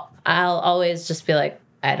 I'll always just be like,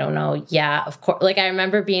 I don't know. Yeah, of course. Like, I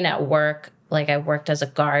remember being at work, like I worked as a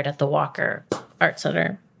guard at the Walker Art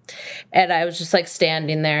Center. And I was just like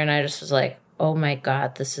standing there and I just was like, oh my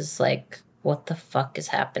God, this is like, what the fuck is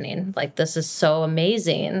happening? Like, this is so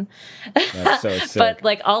amazing. That's so sick. But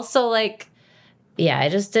like, also like, yeah, I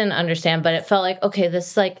just didn't understand, but it felt like, okay,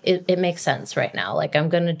 this like, it makes sense right now. Like, I'm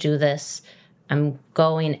going to do this. I'm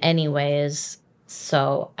going anyways.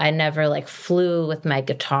 So I never like flew with my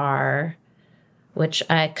guitar, which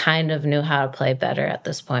I kind of knew how to play better at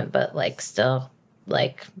this point, but like still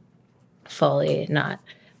like fully not.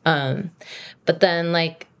 But then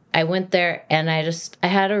like I went there and I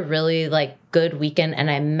had a really like good weekend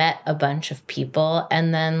and I met a bunch of people.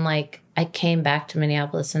 And then like I came back to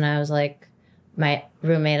Minneapolis and I was like, my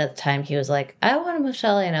roommate at the time, he was like, I want to move to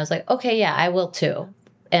LA. And I was like, okay, yeah, I will too.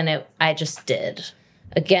 And I just did.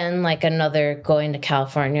 Again, like another going to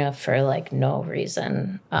California for like no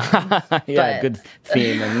reason. Yeah, but, good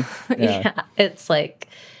theme. And, yeah, it's like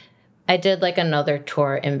I did like another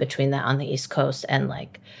tour in between that on the East Coast. And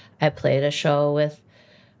like I played a show with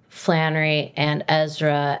Flannery and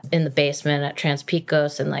Ezra in the basement at Trans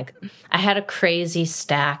Pecos. And like I had a crazy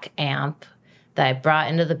stack amp that I brought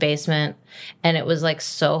into the basement. And it was like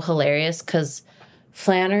so hilarious because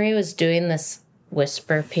Flannery was doing this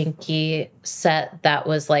Whisper Pinky set that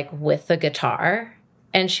was like with the guitar.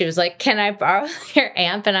 And she was like, can I borrow your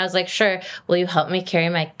amp? And I was like, sure. Will you help me carry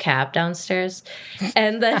my cab downstairs?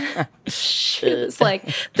 And then she was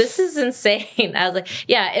like, this is insane. I was like,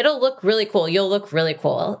 yeah, it'll look really cool. You'll look really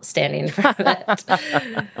cool standing in front of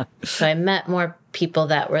it. So I met more people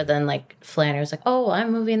that were then like, Flannery was like, oh,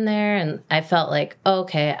 I'm moving there. And I felt like,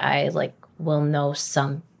 okay, I like will know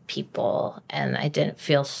some people and I didn't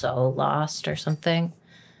feel so lost or something.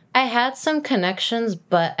 I had some connections,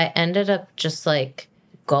 but I ended up just like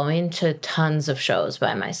going to tons of shows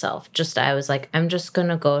by myself. I was like, I'm just going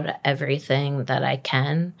to go to everything that I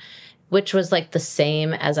can, which was like the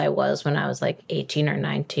same as I was when I was like 18 or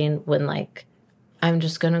 19, when like, I'm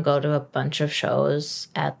just going to go to a bunch of shows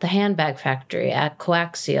at the Handbag Factory, at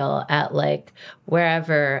Coaxial, at like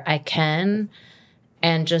wherever I can,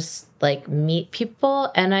 and just like meet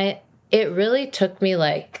people. And it really took me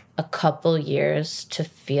like a couple years to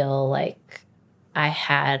feel like I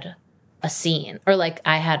had a scene, or like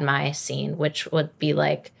I had my scene, which would be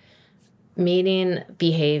like meeting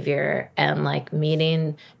Behavior and like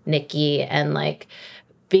meeting Nikki and like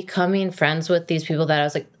becoming friends with these people that I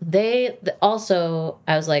was like,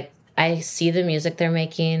 I was like, I see the music they're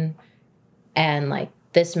making and like,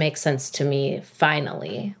 this makes sense to me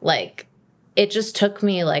finally. Like, it just took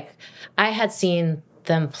me like, I had seen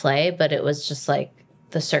them play, but it was just like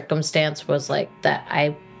the circumstance was like that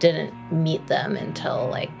I didn't meet them until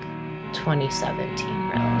like 2017,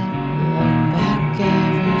 really. Look back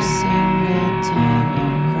every single time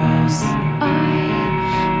you cross, I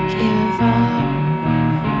give up.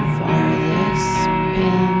 Farthest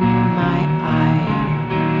in my eyelids,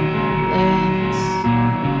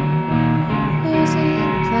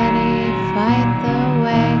 losing plenty, fight the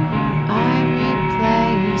way I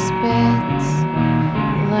replay spits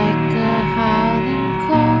like a howling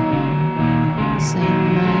cold, sing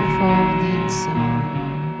my folded song.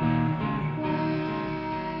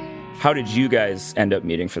 How did you guys end up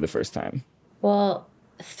meeting for the first time? Well,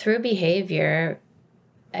 through Behavior,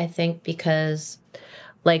 I think, because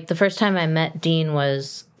like the first time I met Dean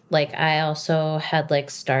was like I also had like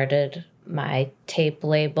started my tape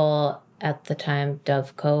label at the time,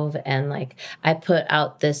 Dove Cove, and like I put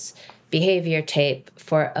out this Behavior tape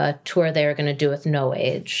for a tour they were going to do with No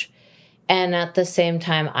Age. And at the same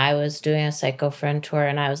time, I was doing a Psycho Friend tour,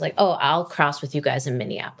 and I was like, oh, I'll cross with you guys in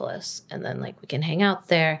Minneapolis, and then like we can hang out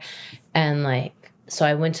there. And like, so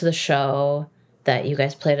I went to the show that you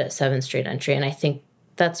guys played at 7th Street Entry, and I think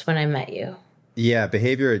that's when I met you. Yeah,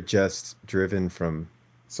 Behavior had just driven from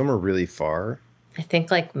somewhere really far. I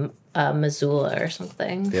think like Missoula or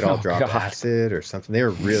something. They'd all dropped acid or something. They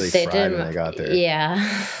were really fried when they got there.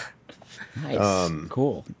 Yeah. Nice.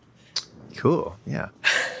 Cool. Yeah.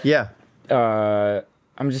 Yeah.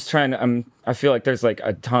 I'm just trying to. I feel like there's like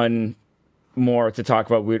a ton more to talk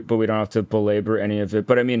about, but we don't have to belabor any of it.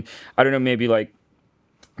 But I mean, I don't know. Maybe like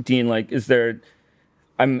Dean, like, is there?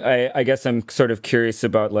 I guess I'm sort of curious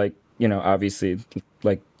about like you know, obviously,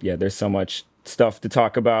 like, yeah, there's so much stuff to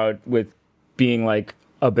talk about with being like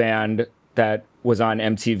a band that was on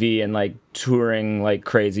MTV and like touring like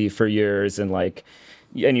crazy for years, and like,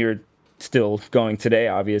 and you're still going today,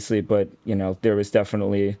 obviously, but you know, there was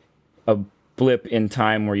definitely a blip in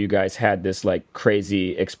time where you guys had this like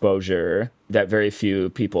crazy exposure that very few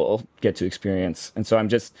people get to experience. And so I'm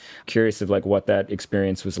just curious of like what that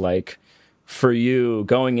experience was like for you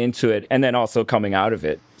going into it and then also coming out of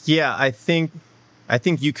it. Yeah, I think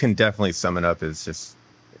you can definitely sum it up as just,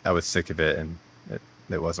 I was sick of it and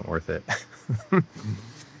it wasn't worth it.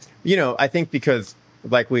 You know, I think because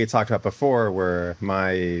like we had talked about before, where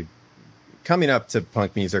my coming up to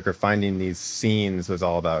punk music or finding these scenes was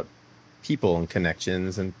all about people and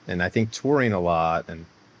connections, and I think touring a lot, and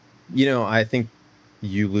you know, I think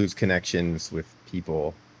you lose connections with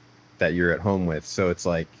people that you're at home with. So it's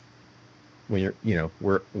like when you're, you know,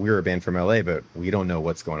 we're a band from LA, but we don't know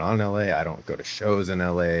what's going on in LA. I don't go to shows in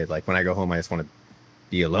LA. Like when I go home, I just want to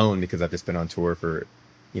be alone because I've just been on tour for,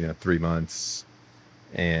 you know, 3 months,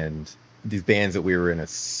 and these bands that we were in a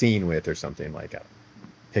scene with or something, like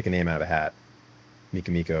pick a name out of a hat,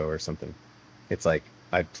 Mika Miko or something. It's like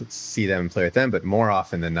I'd see them and play with them, but more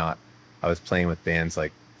often than not, I was playing with bands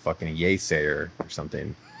like fucking Yesayer or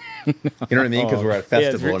something. You know what I mean? Because we're at a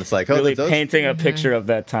festival, and it's like, oh, really those painting a picture of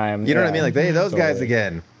that time. You know what I mean? Like, hey, those guys Totally.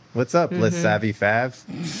 again. What's up, Les Savvy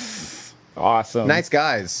Favs? Awesome. Nice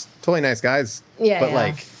guys, totally nice guys. Yeah, but yeah.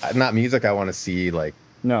 like, not music I want to see, like,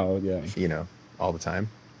 No, yeah. you know, all the time.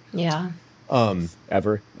 Yeah.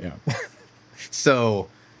 Ever. Yeah. So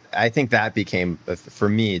I think that became, for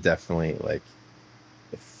me, definitely like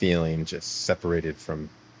the feeling just separated from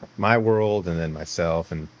my world and then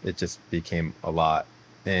myself, and it just became a lot.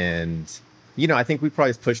 And, you know, I think we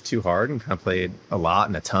probably just pushed too hard and kind of played a lot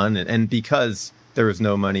and a ton. And because there was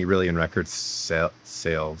no money really in record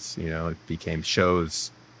sales, you know, it became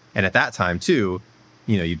shows. And at that time, too,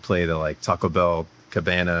 you know, you'd play the like Taco Bell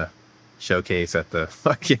Cabana showcase at the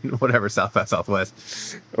fucking whatever, South by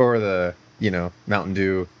Southwest, or the, you know, Mountain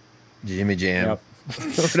Dew Jimmy Jam. Yep.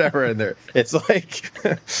 Or whatever, and there it's like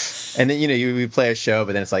and then, you know, you play a show,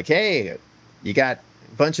 but then it's like, hey, you got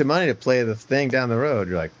a bunch of money to play the thing down the road.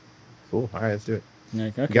 You're like, cool, all right, let's do it.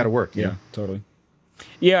 Like, okay. You got to work. Yeah, You know? totally.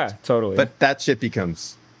 Yeah, totally. But that shit became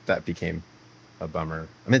a bummer.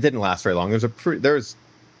 I mean, it didn't last very long. There was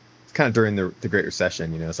kind of during the Great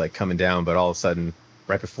Recession, you know, it's like coming down, but all of a sudden,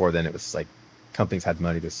 right before then, it was like companies had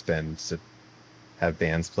money to spend to have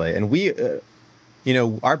bands play, and we. You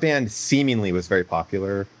know, our band seemingly was very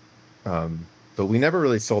popular, but we never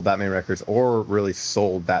really sold that many records or really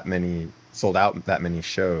sold out that many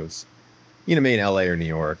shows. You know, maybe in LA or New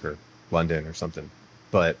York or London or something.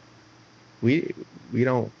 But we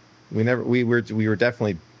were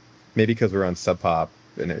definitely, maybe because we were on Sub Pop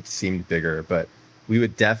and it seemed bigger, but we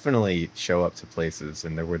would definitely show up to places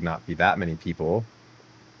and there would not be that many people,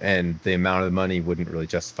 and the amount of money wouldn't really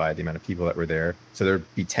justify the amount of people that were there. So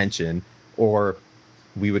there'd be tension. Or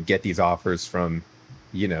we would get these offers from,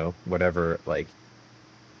 you know, whatever, like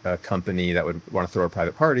a company that would want to throw a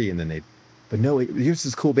private party, and then but no, here's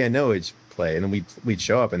this cool band No Age play, and then we'd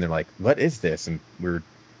show up, and they're like, what is this? And we're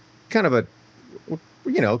kind of a,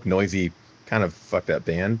 you know, noisy, kind of fucked up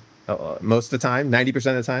band most of the time, 90% of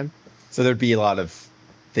the time. So there'd be a lot of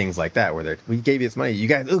things like that where we gave you this money, you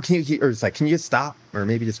guys, or it's like, can you just stop, or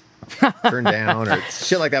maybe just turn down, or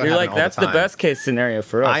shit like that. You're like, that's the best case scenario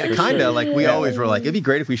for us. I kind of like, we always were like, it'd be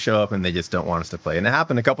great if we show up and they just don't want us to play. And it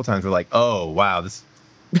happened a couple times. We're like, oh wow, this.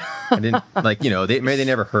 I didn't like, you know, maybe they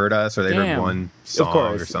never heard us, or they heard one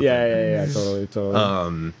song or something. Yeah, totally.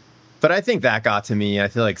 But I think that got to me. I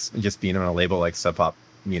feel like just being on a label like Sub Pop,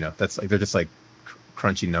 you know, that's like, they're just like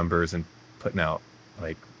crunching numbers and putting out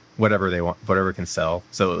like whatever they want, whatever can sell.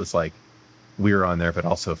 So it was like we were on there, but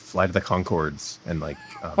also Flight of the Conchords and like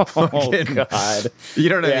oh god, you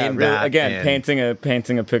know what I mean? Really, again,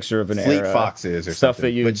 painting a picture of an Fleet era, Foxes or stuff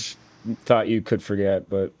something, that you thought you could forget.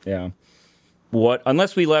 But yeah,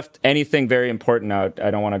 unless we left anything very important out,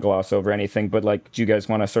 I don't want to gloss over anything. But like, do you guys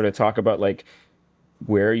want to sort of talk about like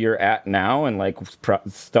where you're at now and like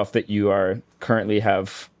stuff that you are currently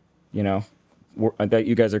have, you know, that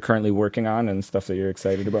you guys are currently working on and stuff that you're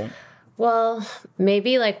excited about? Well,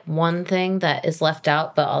 maybe like one thing that is left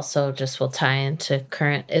out, but also just will tie into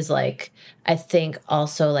current is like, I think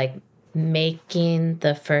also like making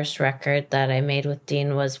the first record that I made with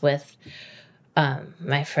Dean was with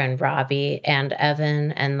my friend Robbie and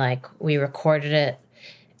Evan, and like we recorded it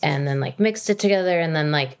and then like mixed it together, and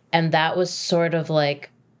then like, and that was sort of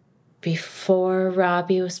like before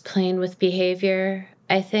Robbie was playing with Behavior,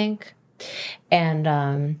 I think. And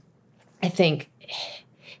I think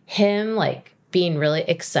him like being really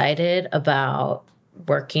excited about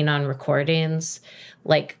working on recordings,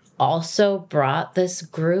 like also brought this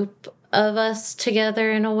group of us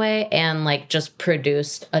together in a way, and like just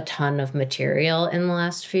produced a ton of material in the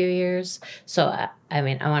last few years. So I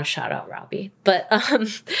mean, I want to shout out Robbie, but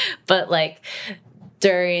like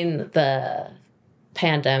during the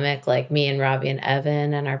pandemic, like me and Robbie and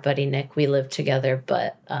Evan and our buddy Nick, we lived together,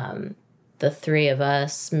 but the three of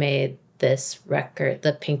us made this record,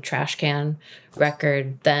 the Pink Trash Can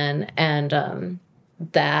record then, and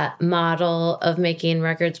that model of making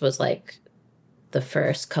records was like the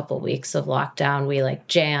first couple weeks of lockdown. We like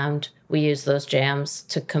jammed. We used those jams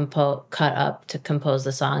to cut up to compose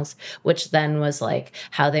the songs, which then was like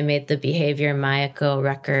how they made the Behavior Mayako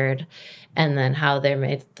record, and then how they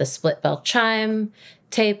made the Split Bell Chime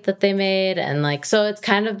tape that they made. And like, so it's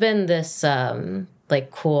kind of been this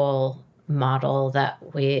like cool model that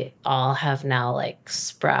we all have now like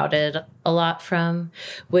sprouted a lot from,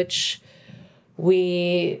 which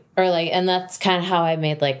we are like, and that's kind of how I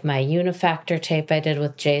made like my Unifactor tape I did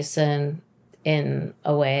with Jason in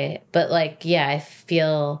a way. But like, yeah, I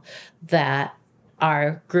feel that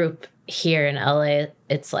our group here in LA,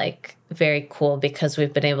 it's like very cool because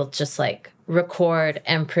we've been able to just like record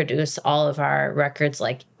and produce all of our records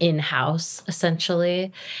like in-house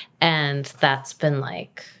essentially. And that's been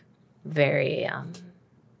like very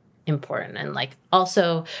important, and like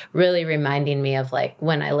also really reminding me of like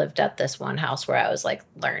when I lived at this one house where I was like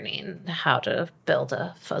learning how to build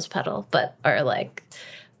a fuzz pedal, but or like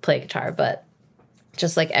play guitar, but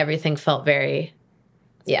just like everything felt very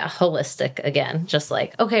holistic again. Just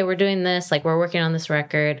like, okay, we're doing this, like we're working on this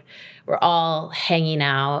record, we're all hanging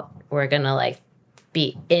out, we're gonna like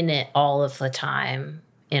be in it all of the time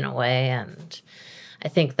in a way. And I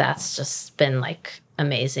think that's just been like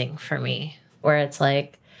amazing for me, where it's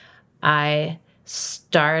like I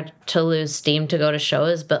start to lose steam to go to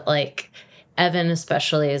shows, but like Evan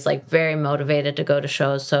especially is like very motivated to go to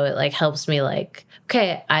shows. So it like helps me like,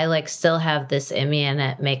 okay, I like still have this in me, and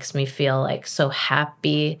it makes me feel like so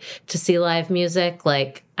happy to see live music.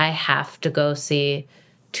 Like I have to go see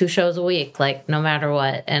 2 shows a week, like no matter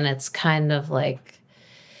what. And it's kind of like,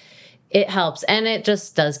 it helps. And it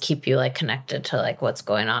just does keep you like connected to like what's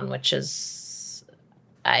going on, which is,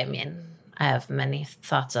 I mean, I have many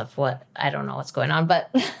thoughts of what, I don't know what's going on, but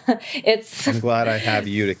it's... I'm glad I have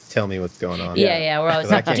you to tell me what's going on. Yeah, we're always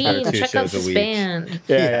like, Dean, check out shows a this week. band.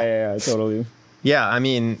 Yeah, totally. Yeah, I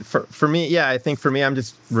mean, for me, I think for me, I'm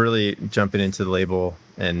just really jumping into the label,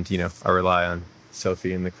 and, you know, I rely on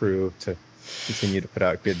Sophie and the crew to continue to put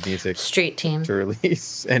out good music. Street team. To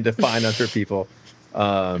release and to find other people.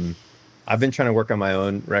 I've been trying to work on my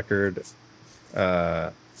own record. I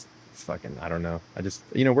don't know. I just,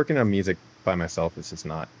 you know, working on music by myself is just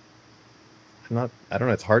I don't know.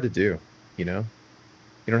 It's hard to do, you know?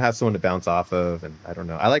 You don't have someone to bounce off of, and I don't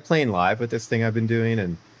know. I like playing live with this thing I've been doing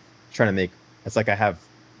and trying to make, it's like I have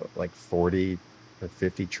like 40 or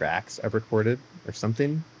 50 tracks I've recorded or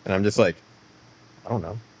something. And I'm just like, I don't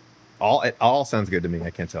know. It all sounds good to me. I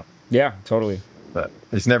can't tell. Yeah, totally. But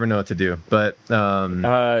I just never know what to do. But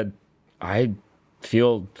I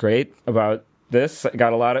feel great about this. I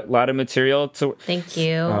got a lot of material to. Thank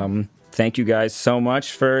you. Thank you guys so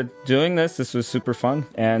much for doing this. This was super fun.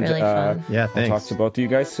 And really fun. Yeah, thanks. I'll talk to both of you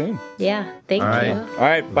guys soon. Yeah, thank you. All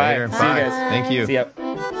right, bye. Later. See Bye. you guys. Thank you. See ya.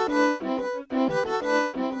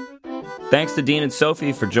 Thanks to Dean and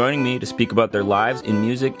Sophie for joining me to speak about their lives in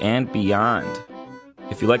music and beyond.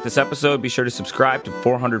 If you like this episode, be sure to subscribe to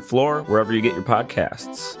 400 Floor wherever you get your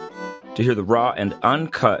podcasts. To hear the raw and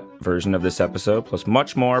uncut version of this episode, plus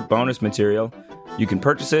much more bonus material, you can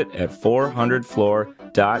purchase it at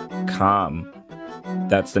 400floor.com.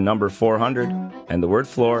 That's the number 400 and the word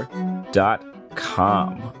floor.com.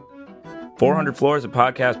 400 Floor is a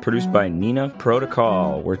podcast produced by Nina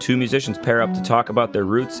Protocol, where 2 musicians pair up to talk about their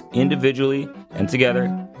roots individually and together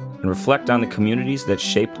and reflect on the communities that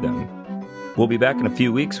shaped them. We'll be back in a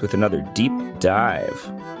few weeks with another deep dive.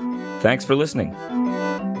 Thanks for listening.